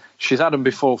amazing. She's had them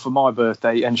before for my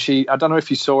birthday, and I don't know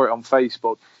if you saw it on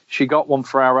Facebook. She got one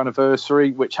for our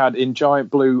anniversary, which had in giant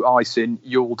blue icing,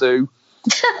 "You'll do,"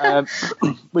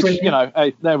 which you know.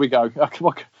 Hey, there we go.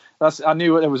 I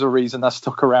knew there was a reason that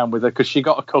stuck around with her, because she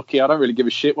got a cookie. I don't really give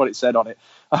a shit what it said on it.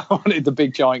 I wanted the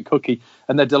big giant cookie,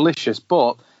 and they're delicious.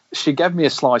 But she gave me a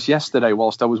slice yesterday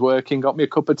whilst I was working, got me a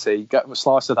cup of tea, got a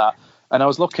slice of that, and I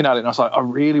was looking at it and I was like, I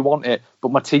really want it,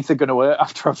 but my teeth are going to hurt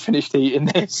after I've finished eating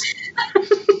this.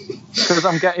 Because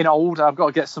I'm getting old, I've got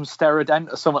to get some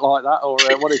Steradent or something like that, or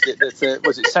what is it?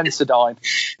 Was it Sensodyne?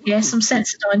 Yeah, some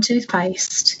Sensodyne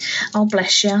toothpaste. Oh,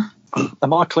 bless you.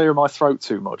 Am I clearing my throat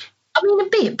too much? I mean, a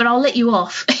bit, but I'll let you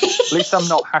off. At least I'm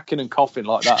not hacking and coughing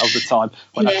like that all the time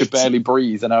when I could barely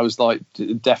breathe, and I was like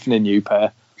deafening you,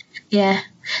 pair. Yeah,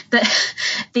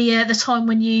 the time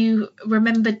when you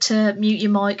remembered to mute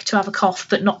your mic to have a cough,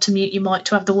 but not to mute your mic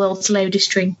to have the world's loudest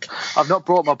drink. I've not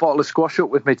brought my bottle of squash up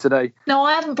with me today. No,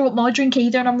 I haven't brought my drink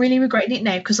either, and I'm really regretting it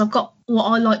now because I've got what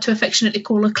I like to affectionately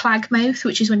call a clag mouth,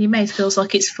 which is when your mouth feels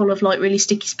like it's full of like really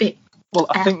sticky spit. Well,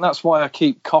 I think that's why I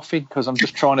keep coughing, because I'm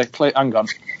just trying to clear. Hang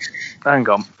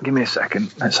on. Give me a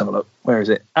second. Let's have a look. Where is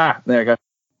it? There we go.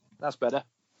 That's better.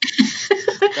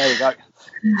 There we go.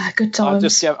 Good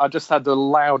times. I just had the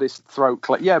loudest throat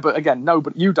clear. Yeah, but again, no,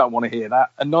 but you don't want to hear that,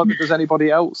 and neither does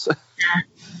anybody else.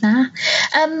 Nah.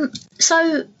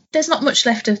 So there's not much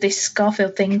left of this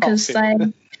Garfield thing, because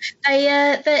John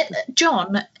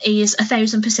is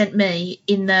 1,000% me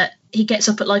in that he gets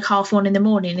up at like 1:30 in the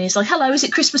morning and he's like, hello, is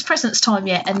it Christmas presents time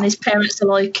yet? And his parents are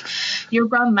like, you're a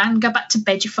grown man, go back to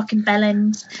bed, you fucking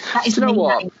bellend. That is, you know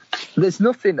what? There's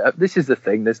nothing, this is the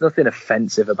thing, there's nothing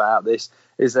offensive about this,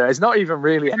 is there? It's not even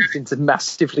really anything to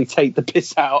massively take the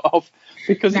piss out of,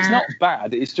 because it's not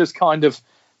bad, it's just kind of,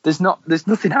 there's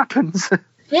nothing happens.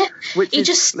 Yeah.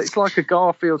 It's like a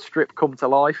Garfield strip come to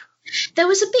life. There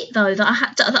was a bit though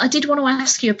that I did want to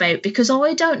ask you about, because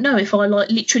I don't know if I like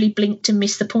literally blinked and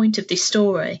missed the point of this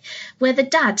story, where the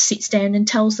dad sits down and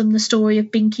tells them the story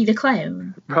of Binky the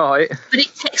Clown. Right. But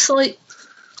it takes like,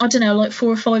 I don't know, like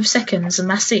 4 or 5 seconds, and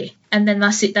that's it. And then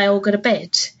that's it. They all go to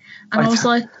bed. And I was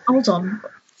like, hold on,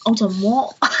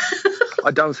 what? I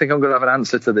don't think I'm going to have an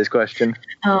answer to this question.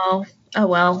 Oh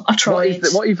well, I tried.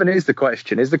 What even is the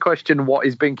question? Is the question, what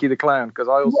is Binky the Clown? Because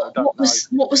I also don't know.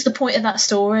 What was the point of that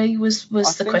story was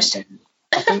the question.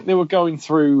 I think they were going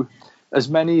through as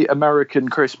many American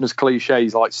Christmas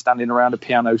cliches, like standing around a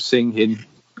piano singing,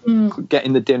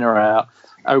 getting the dinner out,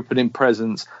 opening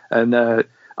presents. And I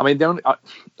mean,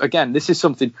 again, this is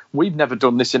something, we've never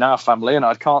done this in our family, and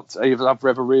I can't say I've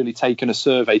ever really taken a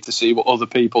survey to see what other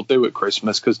people do at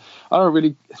Christmas, because I don't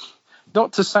really...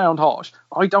 Not to sound harsh,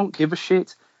 I don't give a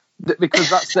shit, because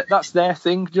that's their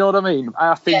thing. Do you know what I mean?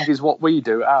 Our thing is what we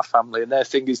do, our family, and their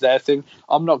thing is their thing.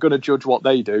 I'm not going to judge what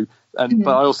they do, but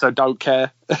I also don't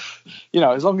care.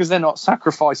 As long as they're not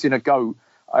sacrificing a goat,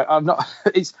 I'm not.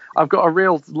 I've got a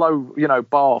real low,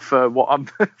 bar for what I'm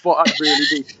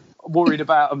really worried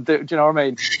about. Do you know what I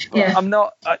mean? But I'm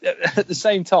not. At the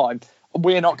same time,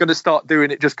 we're not going to start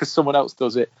doing it just because someone else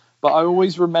does it. But I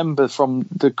always remember from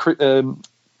the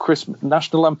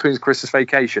National Lampoon's Christmas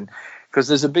Vacation, because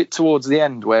there's a bit towards the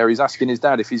end where he's asking his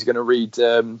dad if he's going to read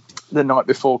The Night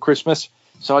Before Christmas.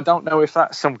 So I don't know if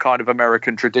that's some kind of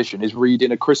American tradition, is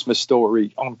reading a Christmas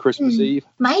story on Christmas Eve.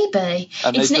 Maybe.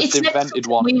 And they just invented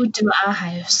one. We would do at our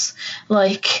house.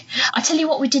 Like, I tell you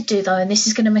what we did do though, and this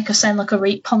is going to make us sound like a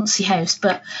real Ponzi house,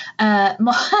 but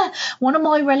one of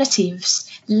my relatives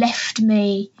left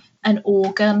me an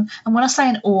organ, and when I say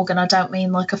an organ, I don't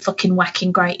mean like a fucking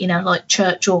whacking great, like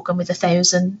church organ with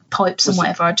 1,000 pipes and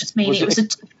whatever. I just mean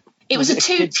it It was a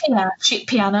 2-tier shit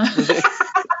piano.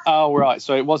 Oh, right.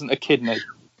 So it wasn't a kidney.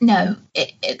 No,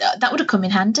 that would have come in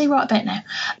handy right about now.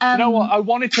 You know what? I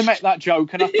wanted to make that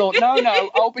joke, and I thought, no,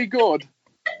 I'll be good.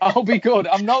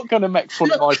 I'm not going to make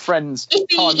fun of my friends.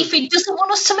 If he doesn't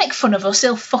want us to make fun of us,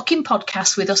 he'll fucking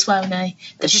podcast with us, won't he?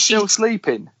 Is he still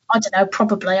sleeping? I don't know,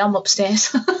 probably. I'm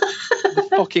upstairs. The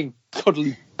fucking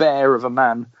cuddly bear of a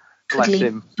man. Bless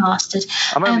him. Bastard.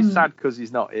 I'm only sad because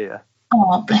he's not here.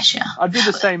 Oh, bless you. I'd do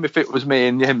the same if it was me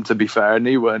and him, to be fair, and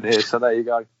he weren't here, so there you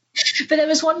go. But there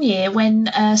was one year when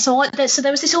so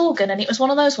there was this organ, and it was one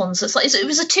of those ones that's like it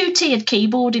was a 2-tiered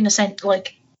keyboard in a sense,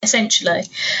 like essentially.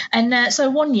 And so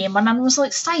one year my nan was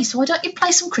like, Stace, why don't you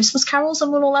play some Christmas carols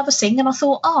and we'll all have a sing? And I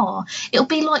thought, it'll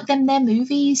be like their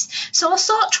movies. So I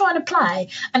start trying to play,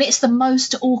 and it's the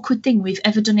most awkward thing we've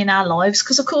ever done in our lives,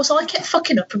 because of course I kept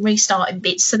fucking up and restarting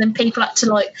bits, so then people had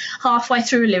to like halfway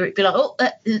through a lyric be like,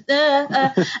 and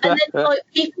then like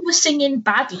people were singing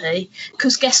badly,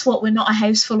 because guess what, we're not a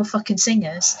house full of fucking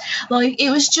singers. Like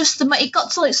it was just it got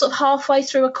to like sort of halfway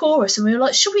through a chorus, and we were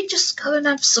like, should we just go and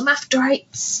have some after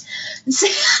eights?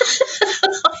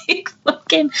 Like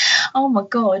fucking, oh my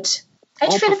god. How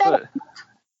do you feel about eggnog?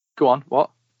 Go on, what?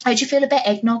 How do you feel about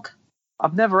eggnog?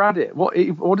 I've never had it. What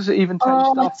does it even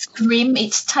taste of? It's grim.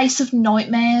 It's taste of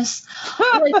nightmares.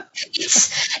 Like,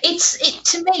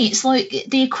 it's to me, it's like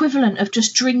the equivalent of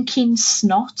just drinking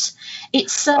snot.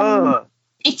 It's so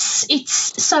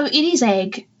it is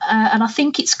egg, and I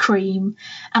think it's cream,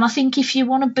 and I think if you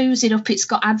want to booze it up, it's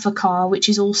got Advocaat, which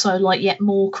is also like yet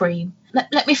more cream.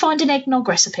 Let me find an eggnog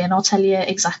recipe and I'll tell you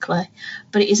exactly,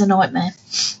 but it is a nightmare.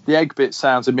 The egg bit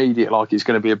sounds immediate like it's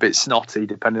going to be a bit snotty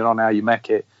depending on how you make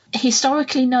it.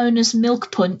 Historically known as milk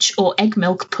punch or egg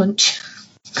milk punch,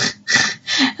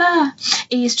 it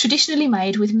is traditionally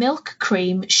made with milk,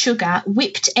 cream, sugar,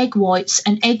 whipped egg whites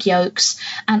and egg yolks,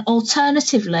 and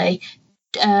alternatively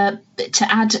to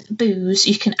add booze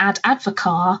you can add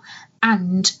Advocaat,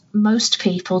 and most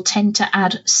people tend to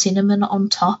add cinnamon on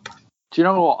top. Do you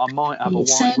know what? I might have a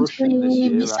White Russian this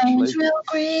year, It sounds real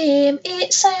grim.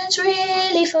 It sounds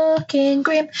really fucking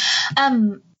grim.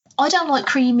 I don't like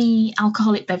creamy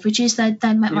alcoholic beverages. They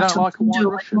make my tongue like a White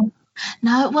Russian?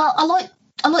 No, well, I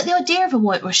like the idea of a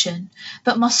White Russian,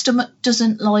 but my stomach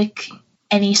doesn't like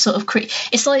any sort of cream.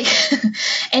 It's like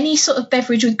any sort of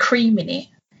beverage with cream in it.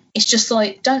 It's just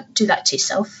like, don't do that to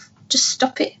yourself. Just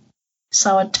stop it.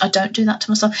 So I don't do that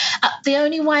to myself. The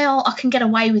only way I can get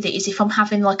away with it is if I'm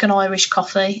having like an Irish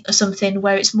coffee or something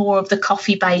where it's more of the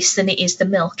coffee base than it is the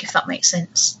milk, if that makes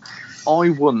sense.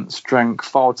 I once drank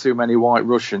far too many White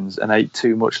Russians and ate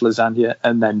too much lasagna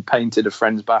and then painted a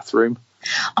friend's bathroom.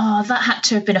 Oh, that had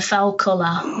to have been a foul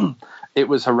colour. It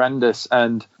was horrendous,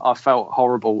 and I felt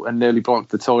horrible and nearly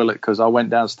blocked the toilet because I went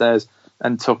downstairs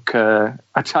and took... I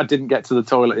didn't get to the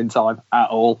toilet in time at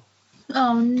all.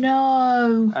 Oh,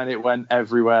 no. And it went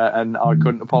everywhere, and I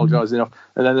couldn't apologise enough.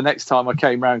 And then the next time I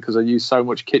came round, because I used so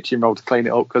much kitchen roll to clean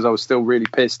it up because I was still really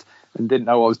pissed and didn't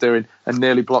know what I was doing, and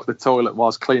nearly blocked the toilet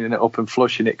whilst cleaning it up and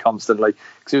flushing it constantly.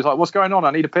 Because he was like, what's going on?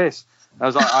 I need a piss. I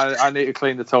was like, I need to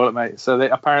clean the toilet, mate. So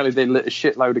apparently they lit a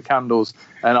shitload of candles,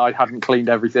 and I hadn't cleaned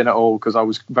everything at all because I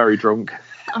was very drunk.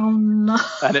 Oh, no.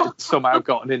 And it somehow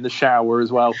gotten in the shower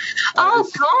as well. Oh,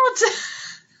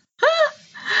 God.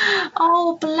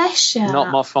 Oh, bless you.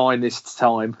 Not my finest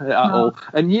time at all.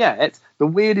 And yet, the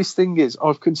weirdest thing is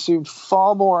I've consumed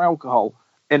far more alcohol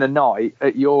in a night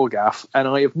at your gaff, and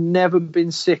I have never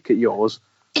been sick at yours.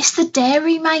 It's the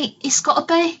dairy, mate. It's got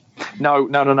to be. No.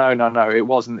 It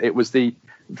wasn't. It was the...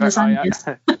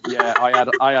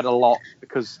 I had a lot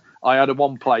because I had a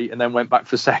one plate and then went back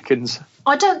for seconds.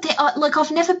 I don't think,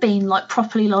 I've never been like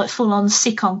properly like full on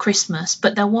sick on Christmas,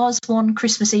 but there was one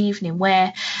Christmas evening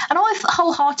where, and I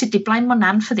wholeheartedly blame my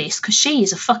nan for this because she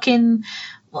is a fucking,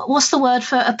 what's the word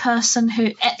for a person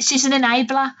who, she's an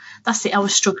enabler. That's it. I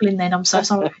was struggling then. I'm so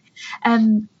sorry.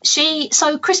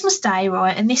 So Christmas Day,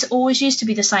 right, and this always used to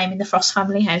be the same in the Frost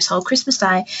family household. Christmas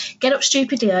Day, get up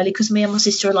stupidly early because me and my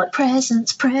sister are like,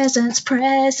 presents.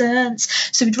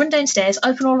 So we'd run downstairs,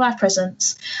 open all of our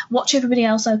presents, watch everybody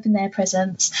else open their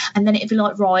presents, and then it'd be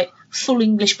like, right, full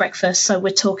English breakfast. So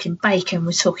we're talking bacon,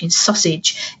 we're talking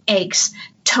sausage, eggs,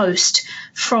 toast,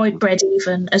 fried bread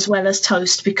even, as well as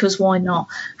toast, because why not?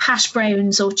 Hash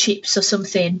browns or chips or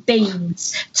something,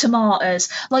 beans, tomatoes.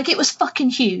 Like, it was fucking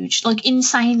huge, like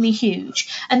insanely huge.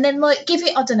 And then, like, give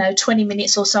it, I don't know, 20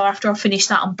 minutes or so after I finished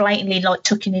that, I'm blatantly, like,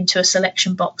 tucking into a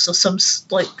selection box or some,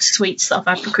 like, sweets that I've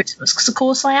had for Christmas, because of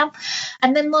course I am.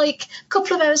 And then, like, a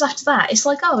couple of hours after that, it's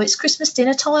like, oh, it's Christmas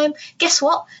dinner time. Guess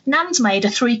what? Nan's made a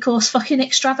 3-course fucking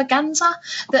extravaganza.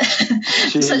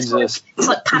 Jesus. So it's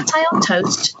like pate on toast,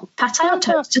 toast, pate on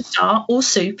toast to start, or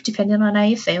soup, depending on how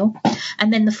you feel.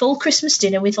 And then the full Christmas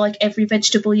dinner with like every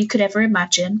vegetable you could ever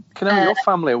imagine. Your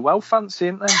family are well fancy,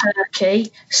 aren't they?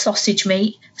 Turkey, sausage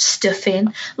meat,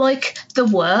 stuffing, like the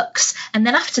works. And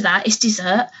then after that, it's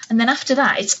dessert. And then after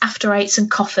that, it's after eights and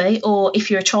coffee. Or if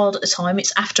you're a child at the time,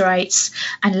 it's after eights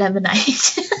and lemonade.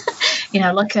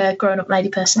 Like a grown-up lady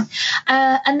person.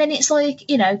 And then it's like,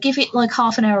 give it like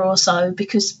half an hour or so,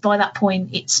 because by that point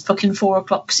it's fucking 4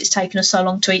 o'clock because it's taken us so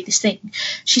long to eat this thing.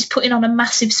 She's putting on a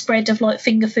massive spread of like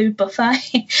finger food buffet.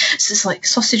 So it's like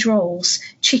sausage rolls,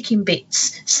 chicken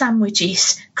bits,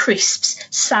 sandwiches, crisps,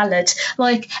 salad.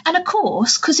 And of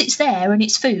course, because it's there and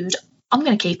it's food, I'm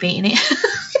going to keep eating it.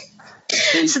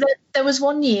 So there was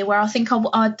one year where I think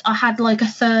I had like a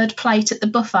third plate at the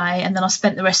buffet, and then I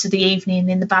spent the rest of the evening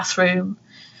in the bathroom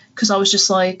because I was just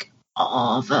like,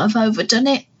 I've overdone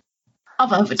it.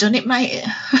 I've overdone it, mate.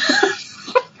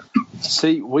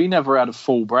 See, we never had a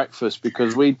full breakfast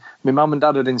because my mum and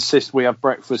dad would insist we have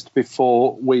breakfast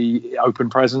before we open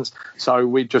presents. So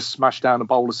we'd just smash down a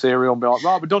bowl of cereal and be like,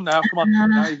 right, we're done now. Come on.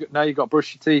 Now you've got to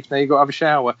brush your teeth. Now you've got to have a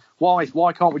shower. Why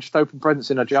can't we just open presents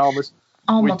in our pyjamas?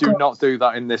 We do not do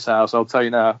that in this house, I'll tell you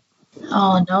now.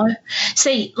 Oh, no.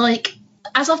 See,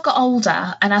 as I've got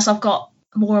older and as I've got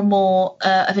more and more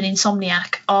of an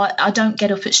insomniac, I don't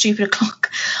get up at stupid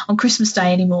o'clock on Christmas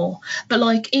Day anymore.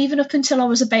 But, even up until I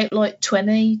was about,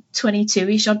 20,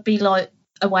 22-ish, I'd be,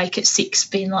 awake at 6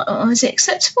 being like, is it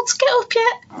acceptable to get up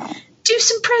yet? Do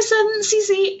some presents, is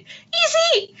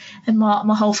it? And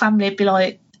my whole family would be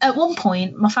like, at one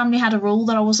point, my family had a rule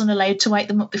that I wasn't allowed to wake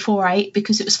them up before 8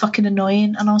 because it was fucking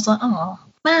annoying. And I was like, oh,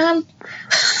 man.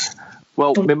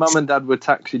 Well, my mum and dad were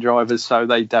taxi drivers, so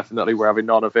they definitely were having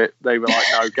none of it. They were like,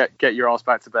 no, get your ass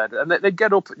back to bed. And they'd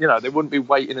get up, they wouldn't be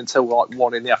waiting until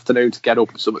 1 in the afternoon to get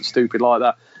up or something stupid like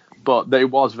that. But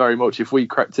it was very much, if we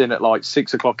crept in at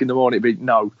 6 o'clock in the morning, it'd be,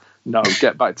 no,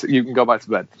 get back to, you can go back to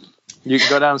bed. You can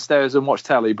go downstairs and watch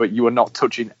telly, but you are not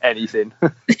touching anything.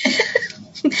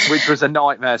 Which was a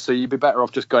nightmare, so you'd be better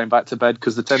off just going back to bed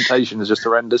because the temptation is just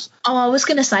horrendous. Oh, I was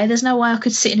going to say, there's no way I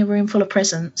could sit in a room full of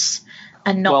presents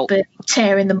and not be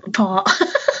tearing them apart.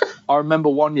 I remember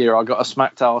one year I got a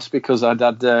smacked arse because I'd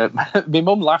had... my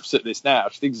mum laughs at this now.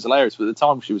 She thinks it's hilarious, but at the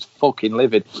time she was fucking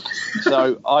livid.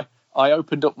 So I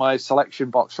opened up my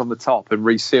selection box from the top and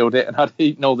resealed it, and I'd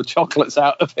eaten all the chocolates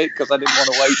out of it because I didn't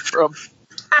want to wait for them.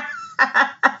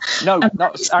 No,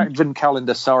 not advent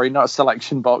calendar, sorry, not a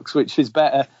selection box, which is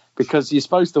better because you're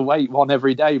supposed to wait one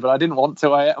every day, but I didn't want to.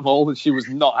 I ate them all and she was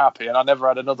not happy, and I never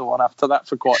had another one after that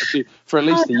for at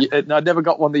least a year. I never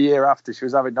got one the year after. She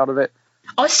was having none of it.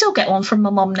 I still get one from my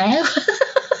mum now.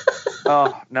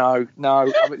 Oh, no.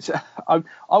 I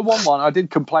want one. I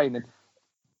did complain, and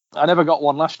I never got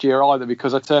one last year either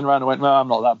because I turned around and went, no, I'm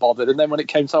not that bothered. And then when it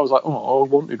came to, I was like, I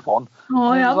wanted one.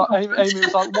 Oh, yeah. Amy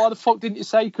was like, why the fuck didn't you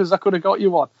say? Because I could have got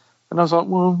you one. And I was like,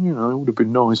 well, it would have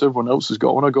been nice. Everyone else has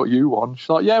got one. I got you one. She's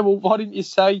like, yeah, well, why didn't you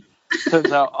say?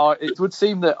 Turns out it would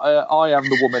seem that I am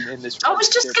the woman in this. I was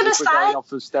just going to say. Off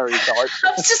the stereotype.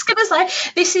 I was just going to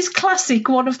say, this is classic,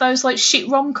 one of those shit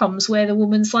rom-coms where the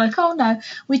woman's like, oh no,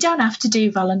 we don't have to do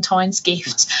Valentine's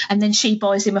gifts. And then she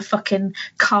buys him a fucking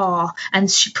car and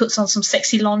she puts on some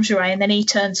sexy lingerie, and then he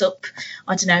turns up,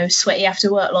 I don't know, sweaty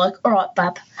after work, like, all right,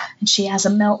 bab. And she has a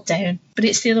meltdown. But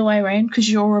it's the other way around because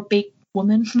you're a big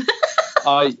woman.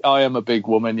 I am a big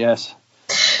woman, yes.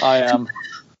 I am.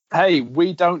 Hey,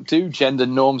 we don't do gender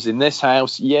norms in this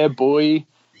house. Yeah, boy.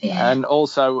 Yeah. And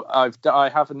also, I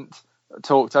haven't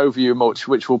talked over you much,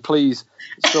 which will please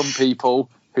some people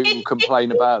who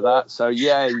complain about that. So,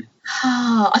 yay.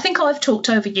 I think I've talked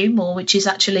over you more, which is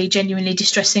actually genuinely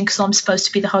distressing because I'm supposed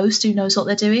to be the host who knows what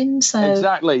they're doing. So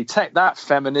exactly. Take that,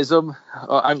 feminism.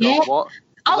 What?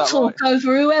 I'll talk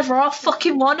over whoever I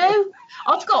fucking want to.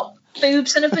 I've got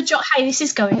boobs and a vagina. Hey, this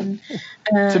is going.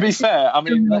 To be fair,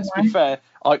 let's be fair.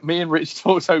 Me and Rich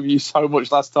talked over you so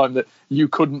much last time that you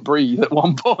couldn't breathe at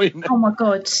one point. Oh my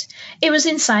god, it was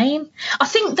insane. I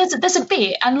think there's a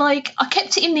bit, and I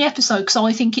kept it in the episode because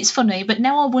I think it's funny, but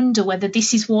now I wonder whether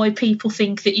this is why people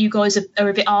think that you guys are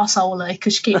a bit arseholey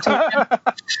because you keep talking.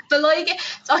 But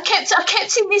I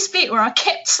kept in this bit where I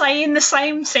kept saying the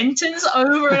same sentence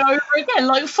over and over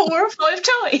again, 4 or 5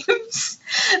 times,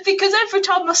 because every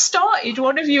time I started,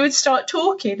 one of you would start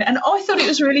talking, and I thought it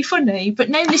was really funny. But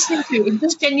now listening to it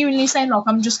just genuinely saying,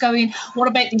 I'm just going, what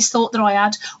about this thought that I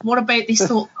had? What about this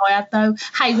thought that I had, though?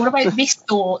 Hey, what about this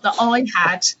thought that I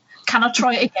had? Can I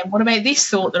try it again? What about this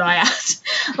thought that I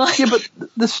had? Yeah, but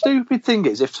the stupid thing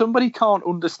is, if somebody can't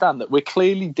understand that we're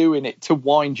clearly doing it to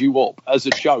wind you up as a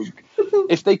joke,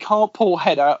 if they can't pull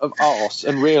head out of arse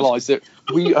and realise that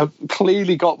we have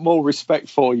clearly got more respect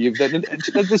for you, then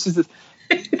this is the...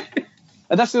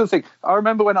 And that's the other thing. I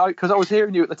remember because I was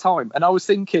hearing you at the time, and I was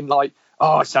thinking like,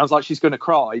 oh, it sounds like she's going to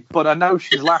cry, but I know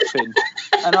she's laughing.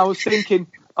 And I was thinking,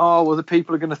 oh, well, the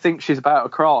people are going to think she's about to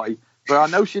cry, but I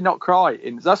know she's not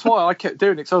crying. That's why I kept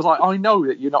doing it. So I was like, I know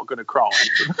that you're not going to cry.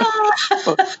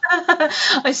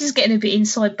 This is getting a bit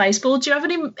inside baseball. Do you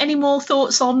have any more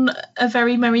thoughts on A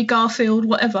Very Merry Garfield,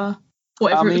 whatever?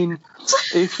 I mean,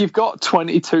 if you've got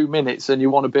 22 minutes and you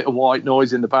want a bit of white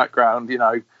noise in the background,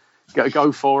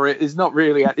 go for it. It's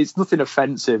nothing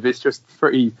offensive. It's just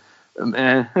pretty...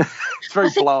 it's very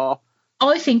blah.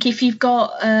 I think if you've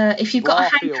got a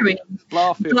hankering,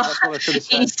 Blarfield, that's what I should have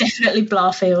said. It's definitely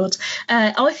Blarfield.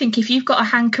 I think if you've got a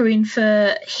hankering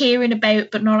for hearing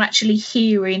about but not actually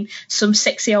hearing some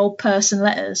sexy old person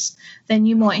letters, then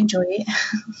you might enjoy it.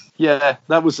 Yeah,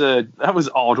 that was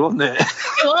odd, wasn't it?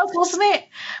 It was, wasn't it?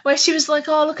 Where she was like,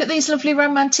 "Oh, look at these lovely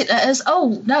romantic letters."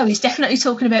 Oh no, he's definitely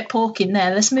talking about pork in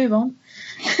there. Let's move on.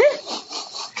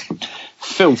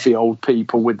 Filthy old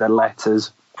people with their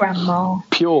letters. Grandma.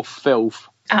 Pure filth.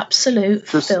 Absolute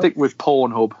Just filth. stick with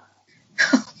Pornhub.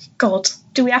 God,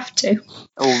 do we have to?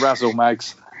 Or Razzle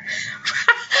Mags.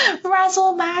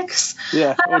 Razzle Mags.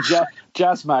 Yeah, or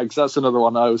Jazz Mags. That's another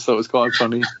one I always thought was quite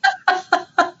funny.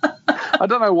 I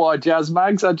don't know why Jazz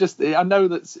Mags. I know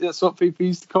that's what people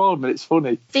used to call them, and it's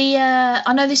funny.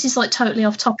 I know this is like totally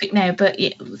off topic now, but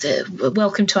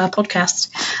welcome to our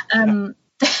podcast.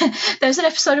 There's an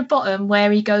episode of Bottom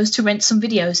where he goes to rent some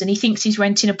videos and he thinks he's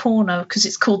renting a porno because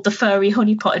it's called The Furry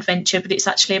Honeypot Adventure, but it's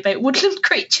actually about woodland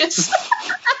creatures.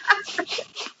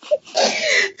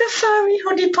 The Furry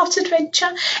Honeypot Adventure.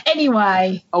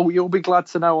 Anyway. Oh, you'll be glad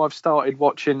to know I've started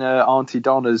watching Auntie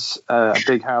Donna's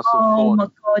Big House of Fun. Oh my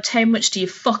God, how much do you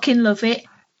fucking love it?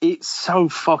 It's so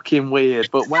fucking weird,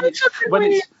 but when it's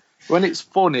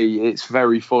funny, it's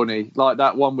very funny. Like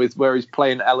that one where he's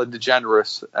playing Ellen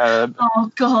DeGeneres.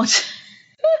 Oh God,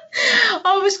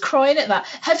 I was crying at that.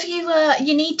 Have you?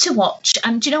 You need to watch.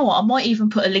 And do you know what? I might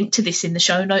even put a link to this in the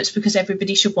show notes because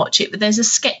everybody should watch it. But there's a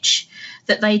sketch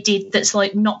that they did that's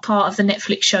like not part of the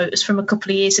Netflix show. It was from a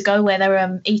couple of years ago where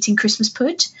they're eating Christmas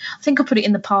pud. I think I put it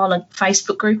in the Parlour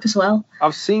Facebook group as well.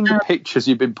 I've seen the pictures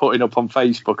you've been putting up on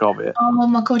Facebook of it. Oh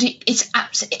my God, it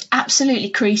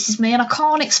absolutely creases me, and I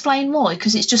can't explain why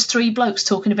because it's just three blokes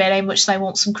talking about how much they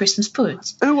want some Christmas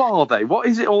puds. Who are they? What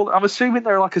is it all? I'm assuming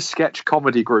they're like a sketch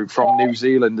comedy group from New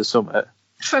Zealand or something.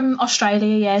 From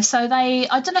Australia, yeah. So I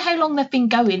don't know how long they've been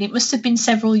going. It must have been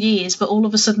several years, but all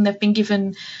of a sudden they've been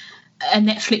given a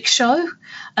Netflix show.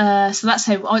 So that's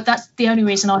the only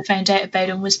reason I found out about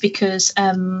them was because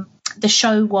the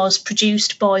show was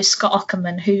produced by Scott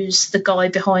Aukerman, who's the guy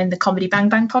behind the Comedy Bang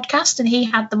Bang podcast, and he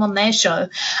had them on their show.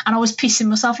 And I was pissing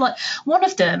myself. Like, one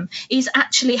of them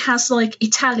has like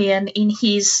Italian in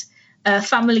his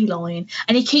family line,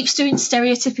 and he keeps doing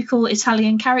stereotypical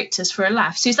Italian characters for a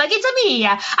laugh. So he's like, "It's me,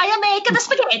 I am making the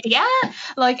spaghetti." Yeah,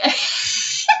 like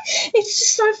it's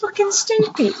just so fucking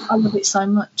stupid. I love it so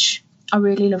much. I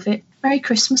really love it. Merry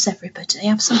Christmas, everybody.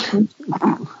 Have some poo.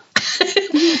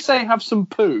 Did you say have some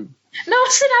poo? No, I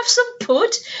said have some pud.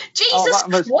 Jesus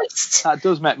Christ. That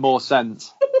does make more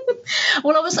sense.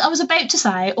 Well, I was about to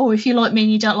say, or if you like me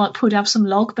and you don't like pud, have some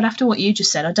log. But after what you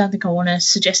just said, I don't think I want to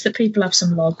suggest that people have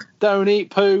some log. Don't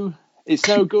eat poo. It's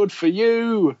no good for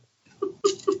you.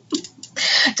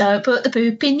 Don't put the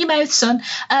poop in your mouth, son.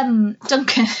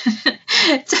 Duncan,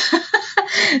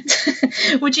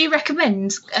 would you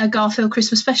recommend a Garfield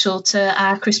Christmas special to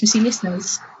our Christmassy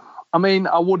listeners? I mean,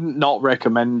 I wouldn't not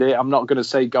recommend it. I'm not going to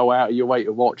say go out of your way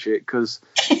to watch it because,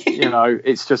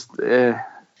 it's just...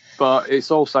 but it's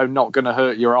also not going to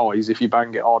hurt your eyes if you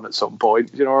bang it on at some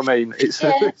point. You know what I mean? It's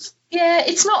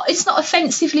not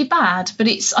offensively bad, but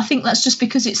I think that's just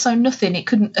because it's so nothing. It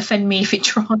couldn't offend me if it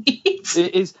tried.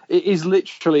 It is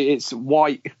literally, it's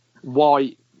white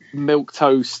milk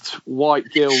toast, white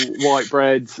gill, white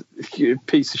bread,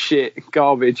 piece of shit,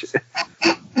 garbage.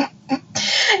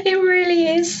 It really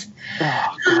is.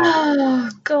 Oh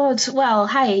God. Well,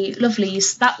 hey,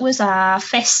 lovelies, that was our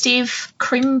festive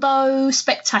Crimbo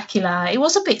spectacular. It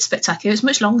was a bit spectacular. It was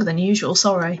much longer than usual,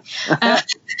 sorry.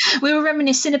 We were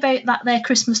reminiscing about that there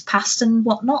Christmas past and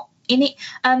whatnot in it.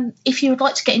 If you would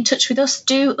like to get in touch with us,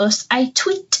 do us a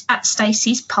tweet at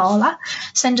Stacey's Parlour.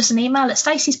 Send us an email at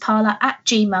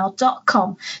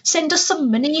stacey'sparlour@gmail.com. Send us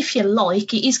some money if you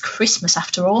like. It is Christmas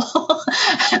after all.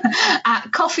 At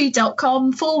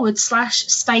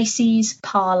coffee.com/Stacey's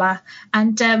Parlour.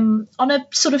 And on a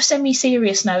sort of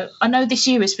semi-serious note, I know this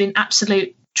year has been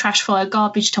absolute trash fire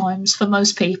garbage times for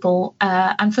most people,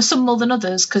 and for some more than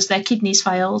others because their kidneys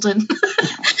failed and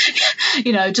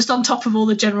just on top of all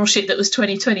the general shit that was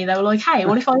 2020, they were like, hey,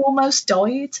 what if I almost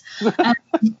died?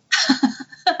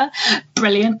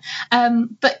 Brilliant.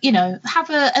 But have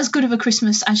as good of a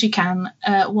Christmas as you can,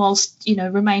 whilst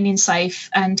remaining safe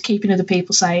and keeping other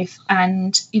people safe,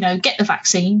 and get the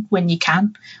vaccine when you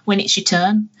can, when it's your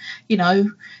turn.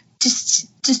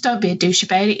 Just don't be a douche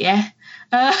about it, yeah.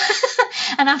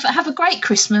 And have a great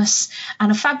Christmas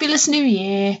and a fabulous New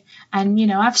Year, and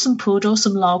have some pud or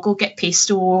some log or get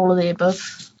pissed or all of the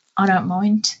above. I don't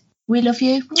mind. We love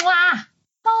you. Mwah!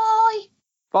 Bye.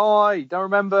 Bye. Don't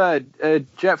remember,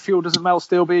 jet fuel doesn't melt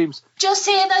steel beams. Just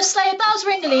hear those sleigh bells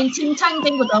ringling, ting tang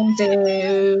dingle dong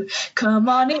do. Come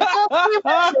on, it's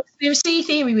a conspiracy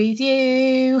theory with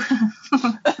you.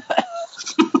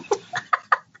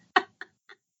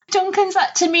 Duncan's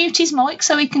had to mute his mic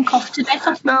so he can cough to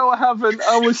death. No, I haven't.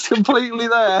 I was completely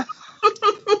there.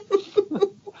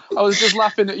 I was just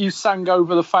laughing that you sang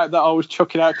over the fact that I was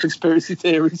chucking out conspiracy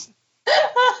theories.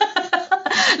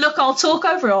 Look, I'll talk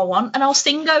over who I want and I'll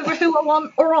sing over who I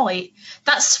want. All right.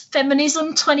 That's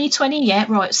Feminism 2020. Yeah,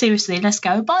 right. Seriously, let's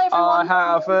go. Bye, everyone. I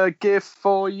have a gift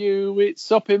for you. It's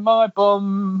up in my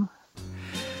bum.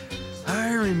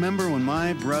 I remember when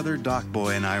my brother Doc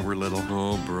Boy and I were little.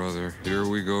 Oh, brother, here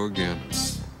we go again.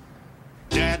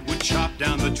 Dad would chop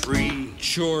down the tree.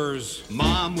 Chores.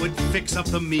 Mom would fix up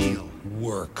the meal.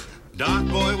 Work. Doc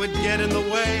Boy would get in the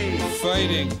way.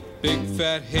 Fighting. Big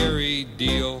fat hairy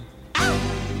deal.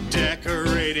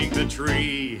 Decorating the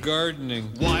tree. Gardening.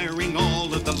 Wiring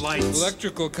all of the lights.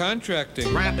 Electrical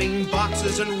contracting. Wrapping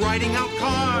boxes and writing out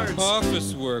cards.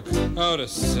 Office work. Out of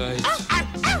sight.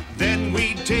 Then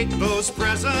we'd take those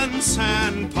presents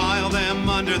and pile them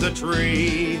under the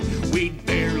tree. We'd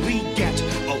barely get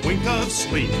a wink of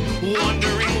sleep,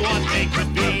 wondering what they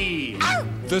could be.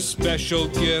 The special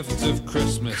gifts of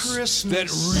Christmas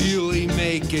that really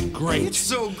make it great. It's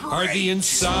so great. Are the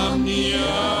insomnia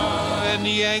and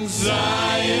the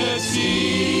anxiety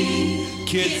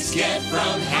kids get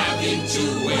from having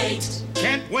to wait.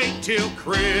 Can't wait till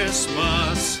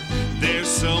Christmas. There's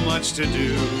so much to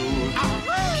do.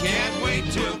 Can't wait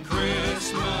till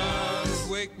Christmas.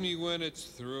 Wake me when it's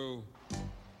through.